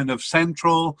are kind of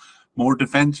central, more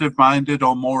defensive-minded,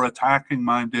 or more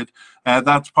attacking-minded.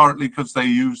 That's partly because they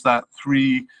use that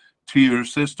 3-tier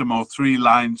system or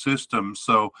 3-line system.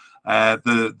 So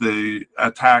the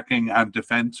attacking and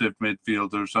defensive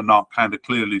midfielders are not kind of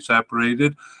clearly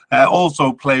separated.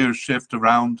 Also, players shift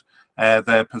around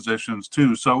their positions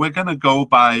too. So we're going to go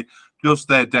by just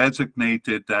their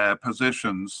designated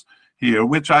positions here,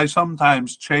 which I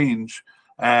sometimes change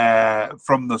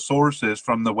from the sources,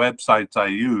 from the websites I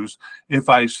use, if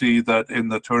I see that in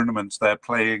the tournaments they're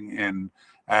playing in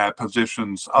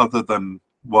positions other than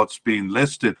what's being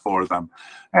listed for them.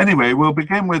 Anyway, we'll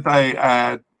begin with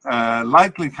a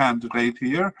likely candidate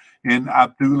here in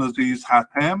Abdulaziz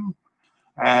Hatem.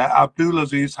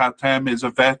 Abdulaziz Hatem is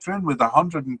a veteran with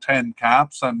 110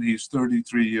 caps, and he's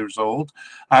 33 years old.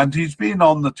 And he's been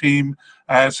on the team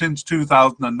since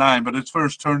 2009, but his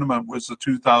first tournament was the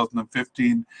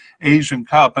 2015 Asian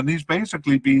Cup. And he's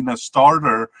basically been a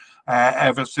starter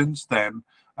ever since then.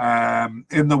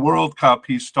 In the World Cup,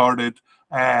 he started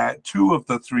 2 of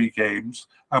the 3 games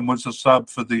and was a sub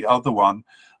for the other one.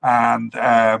 And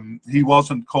he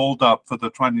wasn't called up for the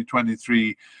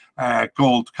 2023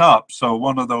 Gold Cup. So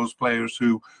one of those players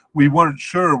who we weren't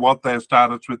sure what their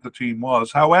status with the team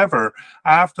was. However,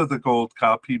 after the Gold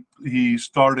Cup, he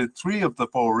started 3 of the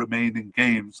 4 remaining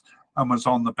games and was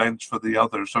on the bench for the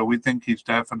other. So we think he's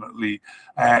definitely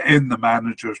in the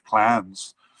manager's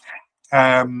plans.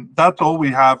 That's all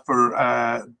we have for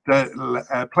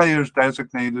players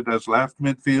designated as left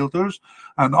midfielders.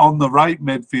 And on the right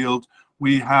midfield,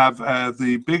 we have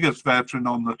the biggest veteran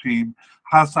on the team,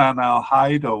 Hassan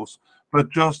Al-Haidos, but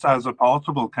just as a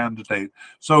possible candidate.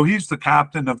 So he's the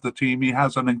captain of the team. He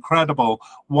has an incredible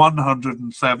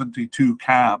 172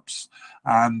 caps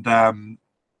and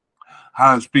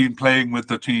has been playing with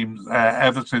the team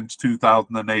ever since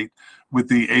 2008, with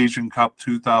the Asian Cup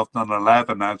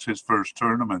 2011 as his first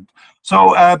tournament.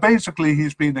 So basically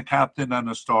he's been a captain and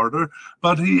a starter,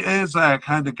 but he is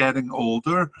kind of getting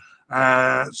older.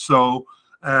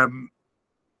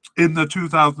 In the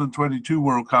 2022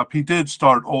 World Cup, he did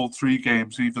start all 3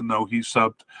 games, even though he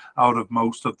subbed out of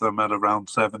most of them at around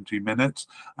 70 minutes.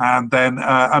 And then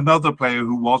another player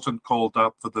who wasn't called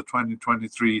up for the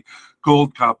 2023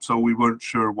 Gold Cup, so we weren't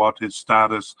sure what his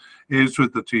status is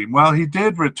with the team. Well, he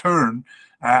did return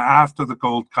after the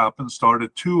Gold Cup and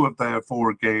started 2 of their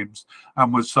 4 games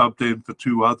and was subbed in for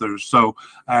 2 others. So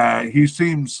he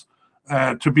seems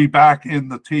to be back in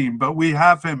the team, but we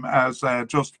have him as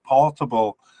just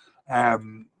possible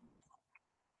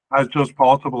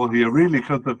here, really,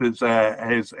 because of his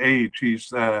age. He's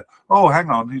hang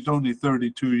on, he's only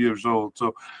 32 years old.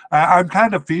 So I'm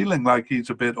kind of feeling like he's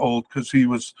a bit old because he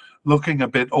was looking a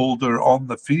bit older on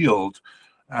the field,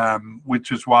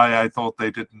 which is why I thought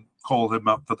they didn't call him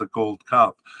up for the Gold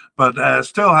Cup. But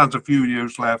still has a few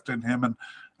years left in him, and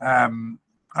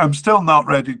I'm still not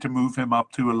ready to move him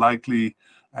up to a likely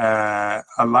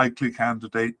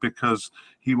candidate because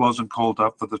he wasn't called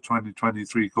up for the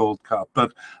 2023 Gold Cup.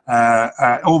 But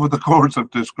over the course of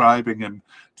describing him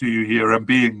to you here and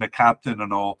being the captain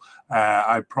and all,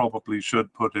 I probably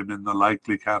should put him in the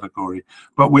likely category,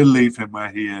 but we'll leave him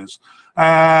where he is.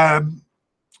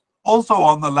 Also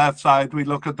on the left side, we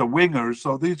look at the wingers.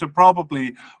 So these are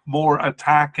probably more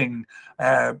attacking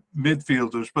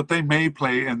midfielders, but they may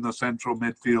play in the central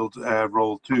midfield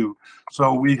role too.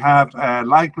 So we have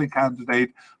likely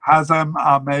candidate Hazem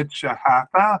Ahmed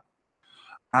Shahata.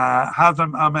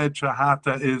 Hazem Ahmed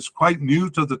Shahata is quite new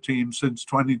to the team since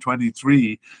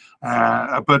 2023,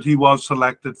 but he was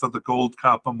selected for the Gold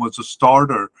Cup and was a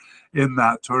starter in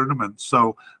that tournament.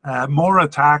 So more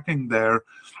attacking there.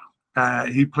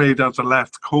 He played as a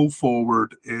left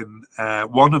co-forward in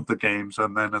 1 of the games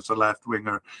and then as a left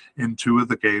winger in 2 of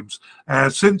the games.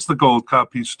 Since the Gold Cup,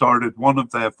 he started 1 of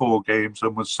their 4 games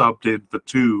and was subbed in for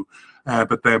 2,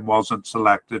 but then wasn't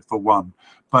selected for 1.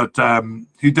 But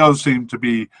he does seem to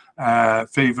be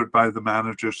favoured by the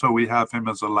manager, so we have him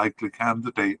as a likely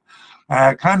candidate.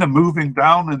 Kind of moving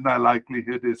down in their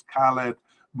likelihood is Khaled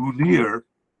Munir,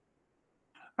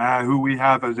 who we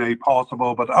have as a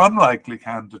possible but unlikely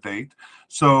candidate.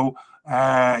 So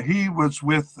he was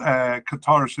with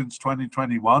Qatar since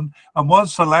 2021 and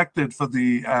was selected for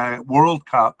the World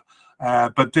Cup,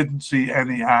 but didn't see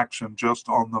any action, just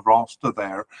on the roster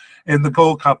there. In the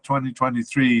Gold Cup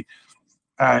 2023,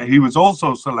 he was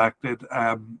also selected,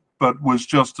 but was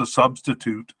just a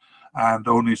substitute and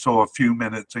only saw a few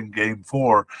minutes in Game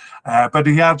 4. But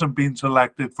he hasn't been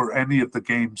selected for any of the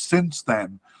games since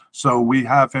then. So we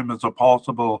have him as a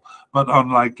possible but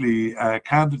unlikely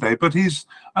candidate. But he's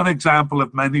an example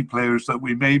of many players that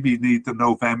we maybe need the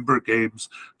November games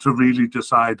to really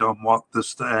decide on what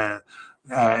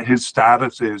his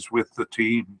status is with the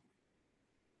team.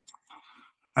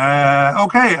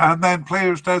 Okay, and then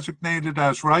players designated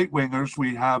as right wingers,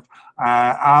 we have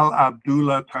Al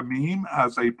Abdullah Tamim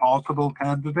as a possible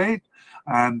candidate,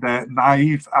 and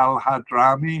Naif Al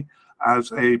Hadrami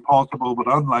as a possible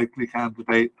but unlikely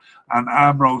candidate, and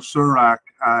Amro Surak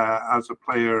as a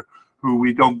player who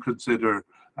we don't consider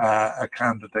a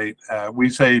candidate. We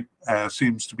say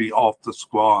seems to be off the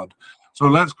squad. So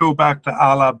let's go back to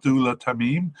Al Abdullah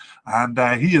Tamim, and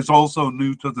he is also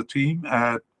new to the team.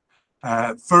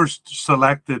 First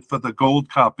selected for the Gold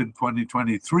Cup in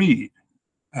 2023,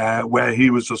 where he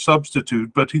was a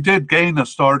substitute, but he did gain a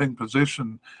starting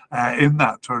position in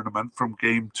that tournament from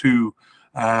Game 2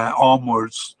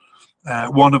 onwards.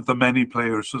 One of the many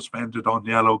players suspended on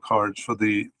yellow cards for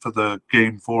the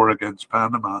Game 4 against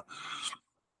Panama.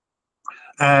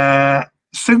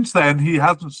 Since then, he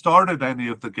hasn't started any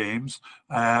of the games,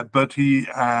 but he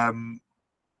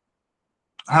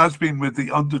has been with the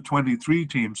under-23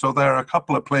 team. So there are a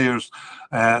couple of players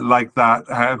like that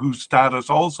whose status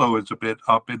also is a bit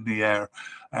up in the air.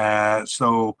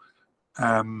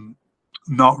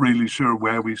 not really sure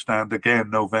where we stand. Again,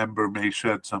 November may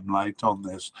shed some light on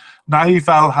this. Naif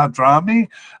Al Hadrami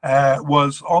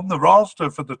was on the roster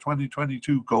for the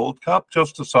 2022 Gold Cup,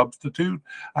 just a substitute,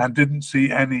 and didn't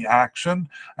see any action,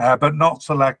 but not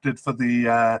selected for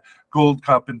the Gold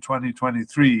Cup in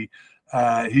 2023.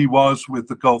 He was with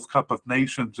the Gulf Cup of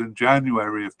Nations in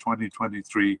January of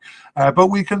 2023. But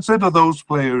we consider those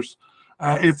players,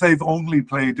 if they've only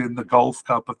played in the Gulf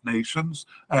Cup of Nations,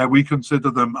 we consider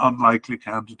them unlikely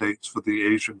candidates for the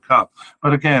Asian Cup.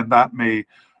 But again, that may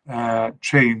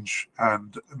change,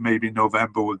 and maybe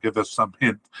November will give us some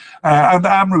hint. And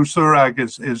Amru Surag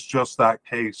is just that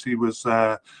case. He was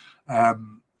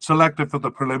selected for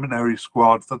the preliminary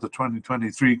squad for the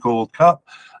 2023 Gold Cup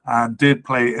and did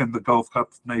play in the Gulf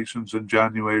Cup of Nations in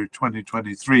January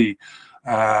 2023,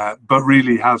 but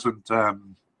really hasn't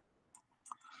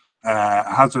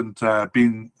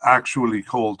been actually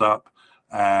called up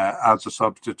as a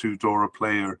substitute or a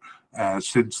player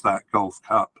since that Gulf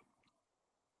Cup.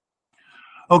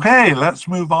 Okay, let's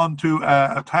move on to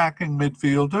attacking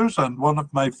midfielders, and one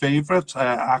of my favorites,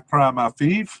 Akram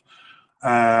Afif.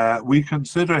 We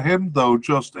consider him, though,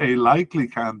 just a likely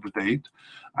candidate,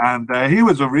 and he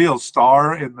was a real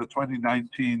star in the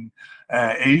 2019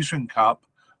 Asian Cup,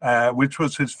 which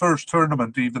was his first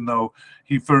tournament, even though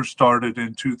he first started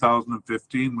in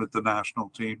 2015 with the national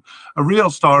team. A real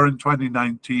star in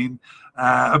 2019,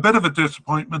 a bit of a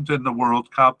disappointment in the World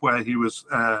Cup where he was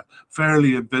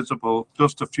fairly invisible,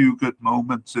 just a few good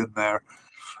moments in there.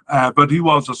 But he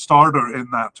was a starter in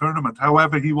that tournament.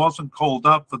 However, he wasn't called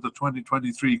up for the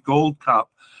 2023 Gold Cup,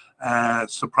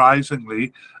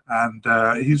 surprisingly. And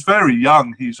he's very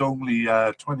young. He's only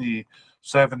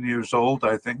 27 years old,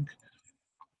 I think.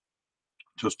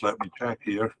 Just let me check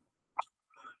here.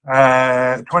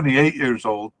 28 years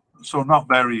old. So not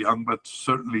very young, but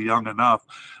certainly young enough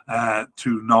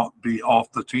to not be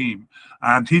off the team.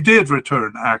 And he did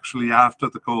return, actually, after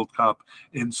the Gold Cup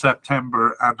in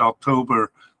September and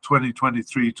October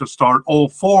 2023 to start all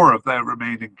 4 of their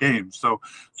remaining games. So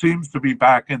seems to be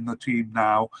back in the team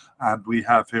now, and we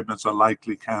have him as a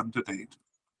likely candidate.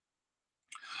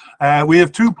 We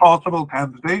have 2 possible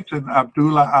candidates in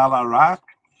Abdullah Al Arak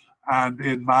and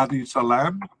in Mahdi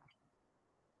Salem.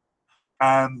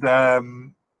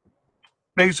 And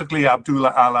basically,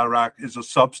 Abdullah Al Arak is a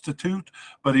substitute,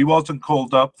 but he wasn't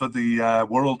called up for the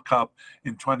World Cup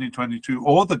in 2022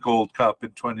 or the Gold Cup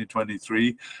in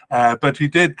 2023. But he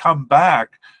did come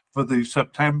back for the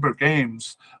September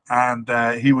games, and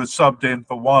he was subbed in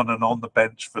for 1 and on the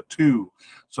bench for 2.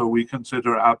 So we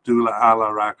consider Abdullah Al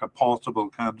Arak a possible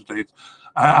candidate.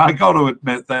 I got to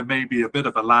admit there may be a bit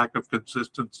of a lack of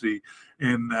consistency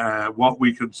in what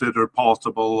we consider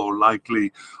possible or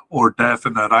likely or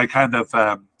definite. I kind of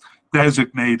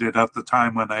designated at the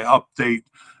time when I update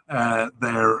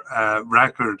their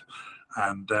record.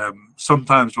 And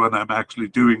sometimes when I'm actually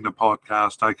doing the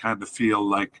podcast, I kind of feel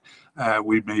like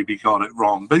we maybe got it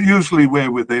wrong. But usually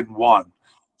we're within 1.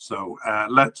 So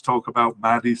let's talk about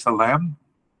Mahdi Salem.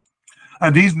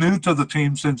 And he's new to the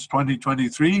team since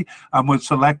 2023 and was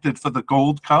selected for the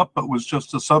Gold Cup, but was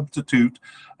just a substitute,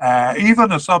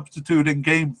 even a substitute in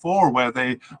Game 4, where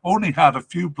they only had a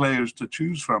few players to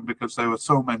choose from because there were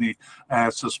so many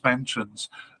suspensions.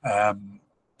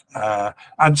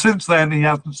 And since then, he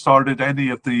hasn't started any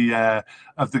of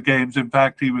the games. In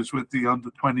fact, he was with the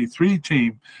under-23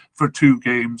 team for 2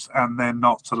 games and then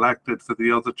not selected for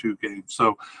the other 2 games.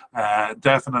 So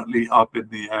definitely up in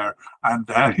the air. And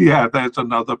yeah, there's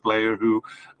another player who,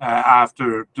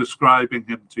 after describing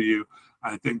him to you,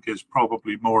 I think is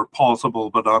probably more possible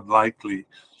but unlikely.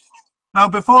 Now,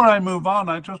 before I move on,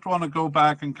 I just want to go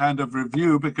back and kind of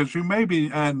review, because you may be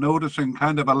noticing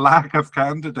kind of a lack of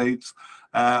candidates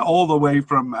all the way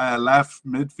from left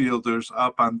midfielders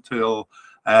up until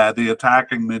the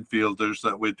attacking midfielders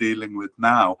that we're dealing with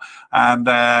now. And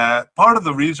part of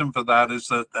the reason for that is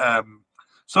that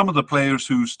some of the players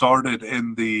who started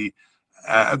in the,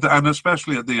 and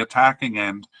especially at the attacking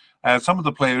end, some of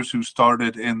the players who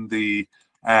started in the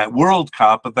World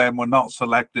Cup but then were not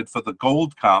selected for the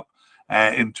Gold Cup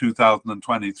in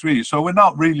 2023. So we're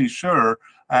not really sure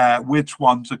which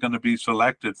ones are going to be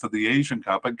selected for the Asian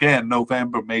Cup. Again,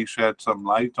 November may shed some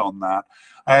light on that.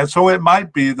 So it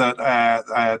might be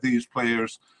that these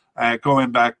players,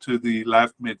 going back to the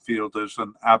left midfielders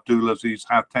and Abdulaziz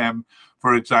Hatem,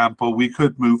 for example, we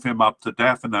could move him up to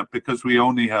definite because we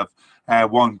only have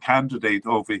 1 candidate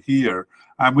over here.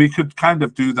 And we could kind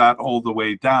of do that all the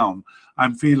way down.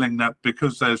 I'm feeling that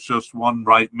because there's just 1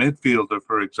 right midfielder,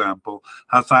 for example,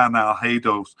 Hassan Al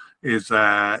Haydos is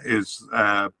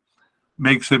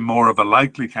makes him more of a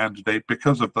likely candidate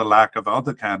because of the lack of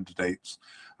other candidates.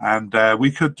 And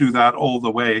we could do that all the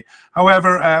way.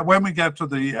 However, when we get to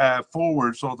the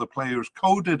forwards, or the players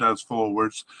coded as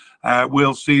forwards,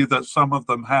 we'll see that some of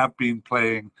them have been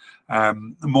playing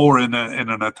more in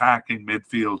an attacking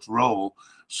midfield role.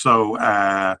 So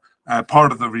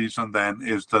part of the reason then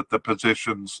is that the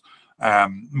positions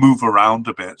move around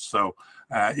a bit. So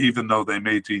even though they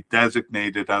may be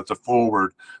designated as a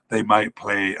forward, they might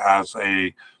play as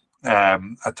a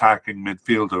attacking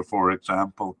midfielder, for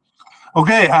example.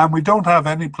 Okay, and we don't have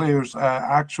any players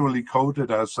actually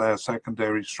coded as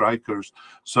secondary strikers.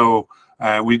 So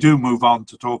we do move on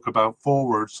to talk about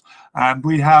forwards. And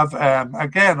we have,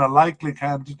 again, a likely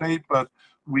candidate, but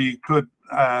we could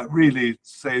really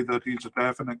say that he's a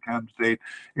definite candidate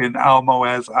in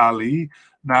Almoez Ali.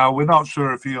 Now, we're not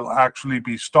sure if he'll actually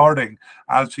be starting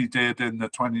as he did in the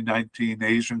 2019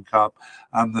 Asian Cup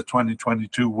and the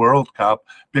 2022 World Cup,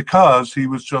 because he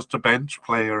was just a bench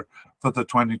player for the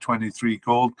 2023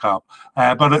 Gold Cup.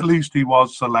 But at least he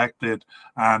was selected,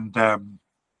 and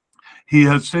he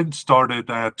has since started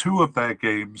 2 of their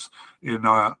games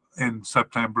in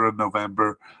September and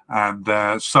November, and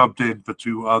subbed in for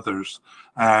 2 others.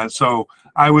 So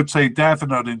I would say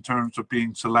definite in terms of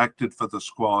being selected for the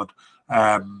squad,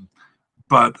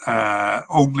 but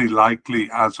only likely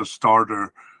as a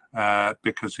starter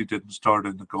because he didn't start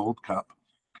in the Gold Cup.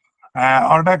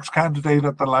 Our next candidate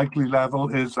at the likely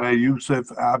level is Yusuf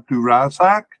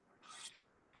Abdurazak.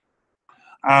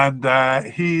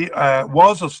 And he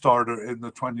was a starter in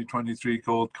the 2023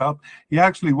 Gold Cup. He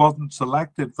actually wasn't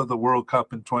selected for the World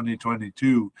Cup in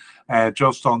 2022,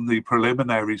 just on the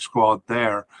preliminary squad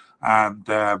there.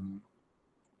 And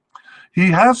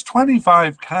he has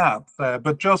 25 caps,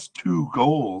 but just 2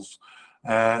 goals.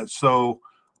 So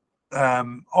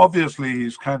obviously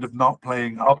he's kind of not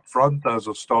playing up front as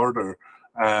a starter,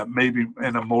 maybe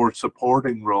in a more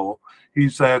supporting role.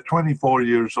 He's 24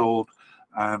 years old,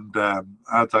 and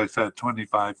as I said,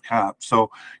 25 caps.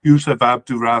 So Yusuf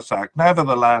Abdurazak,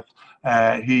 nevertheless,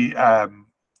 he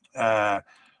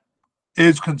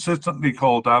is consistently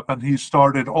called up, and he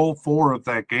started all 4 of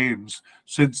their games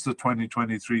since the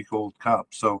 2023 Gold Cup.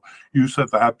 So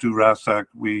Yusuf Abdurazak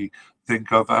we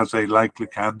think of as a likely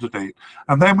candidate.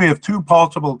 And then we have 2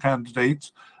 possible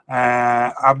candidates,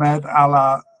 Ahmed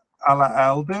Ala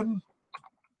Eldin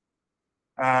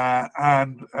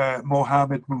and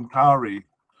Mohamed Muntari.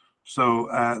 So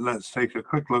let's take a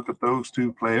quick look at those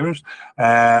 2 players.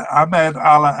 Ahmed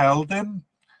Ala Eldin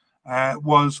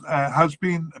has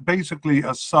been basically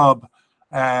a sub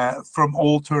from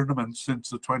all tournaments since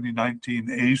the 2019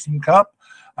 Asian Cup,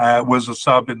 was a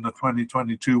sub in the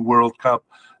 2022 World Cup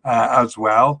as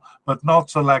well, but not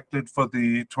selected for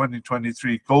the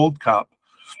 2023 Gold Cup.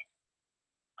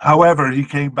 However, he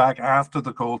came back after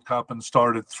the Gold Cup and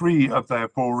started 3 of their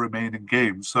 4 remaining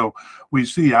games. So we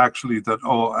see actually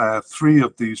that 3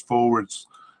 of these forwards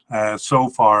so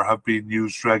far have been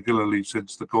used regularly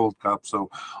since the Gold Cup.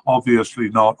 So obviously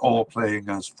not all playing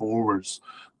as forwards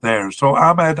there. So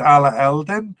Ahmed Ala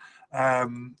Eldin,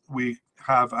 we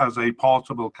have as a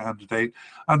possible candidate.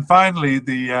 And finally,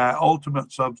 the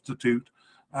ultimate substitute,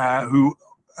 who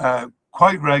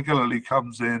quite regularly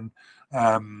comes in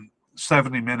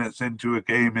 70 minutes into a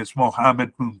game, is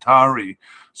Mohamed Muntari.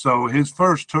 So his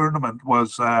first tournament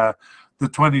was the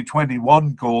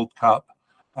 2021 Gold Cup,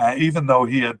 even though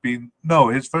he had been, no,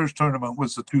 his first tournament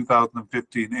was the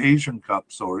 2015 Asian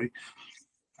Cup, sorry.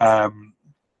 But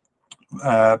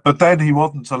then he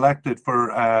wasn't selected for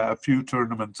a few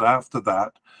tournaments after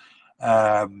that,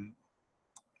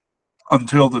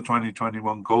 until the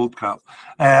 2021 Gold Cup.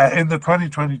 In the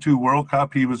 2022 World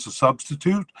Cup, he was a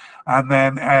substitute. And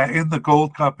then in the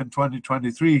Gold Cup in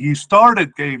 2023, he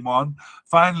started game 1,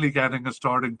 finally getting a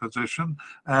starting position.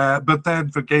 But then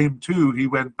for game 2, he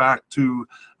went back to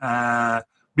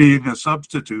being a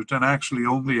substitute, and actually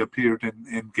only appeared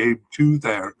in game 2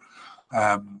 there.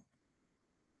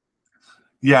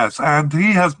 Yes, and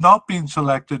he has not been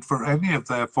selected for any of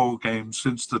their 4 games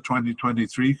since the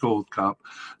 2023 Gold Cup.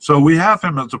 So we have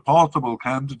him as a possible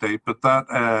candidate, but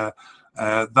that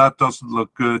doesn't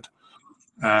look good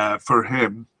for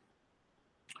him.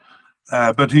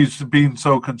 But he's been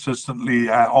so consistently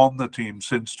on the team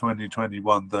since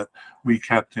 2021 that we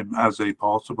kept him as a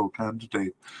possible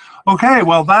candidate. Okay,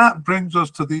 well, that brings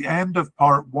us to the end of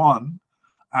part 1.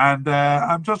 And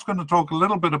I'm just going to talk a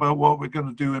little bit about what we're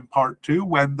going to do in part 2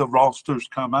 when the rosters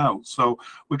come out. So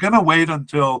we're going to wait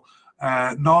until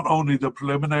not only the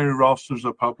preliminary rosters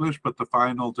are published, but the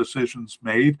final decisions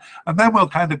made. And then we'll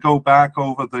kind of go back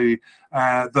over the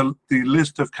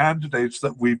list of candidates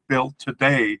that we've built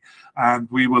today, and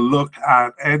we will look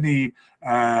at any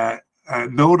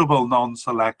notable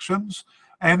non-selections,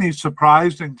 any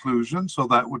surprise inclusions, so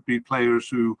that would be players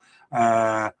who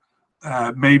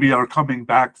maybe are coming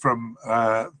back from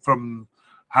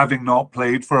having not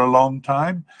played for a long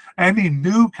time, any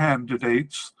new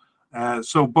candidates.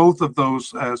 So both of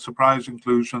those surprise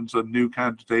inclusions and new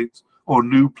candidates or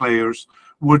new players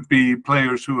would be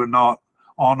players who are not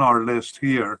on our list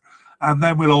here. And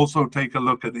then we'll also take a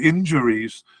look at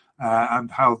injuries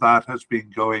and how that has been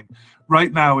going.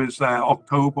 Right now is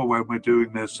October when we're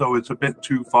doing this, so it's a bit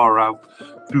too far out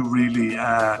to really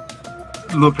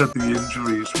look at the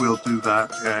injuries. We'll do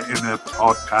that in a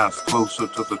podcast closer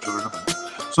to the tournament.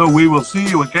 So we will see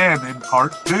you again in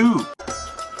part 2.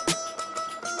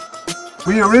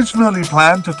 We originally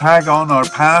planned to tag on our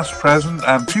past, present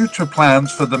and future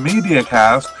plans for the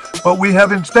MediaCast, but we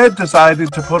have instead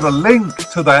decided to put a link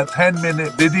to that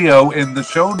 10-minute video in the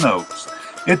show notes.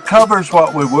 It covers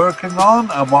what we're working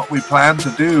on and what we plan to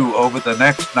do over the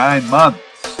next 9 months.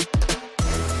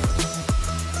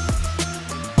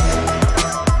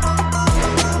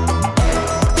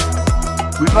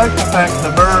 We'd like to thank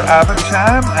Namer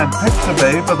Avichan and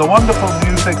Pixabay for the wonderful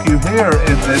music you hear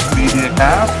in this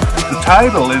MediaCast. The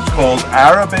title is called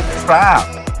Arabic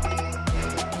Trap.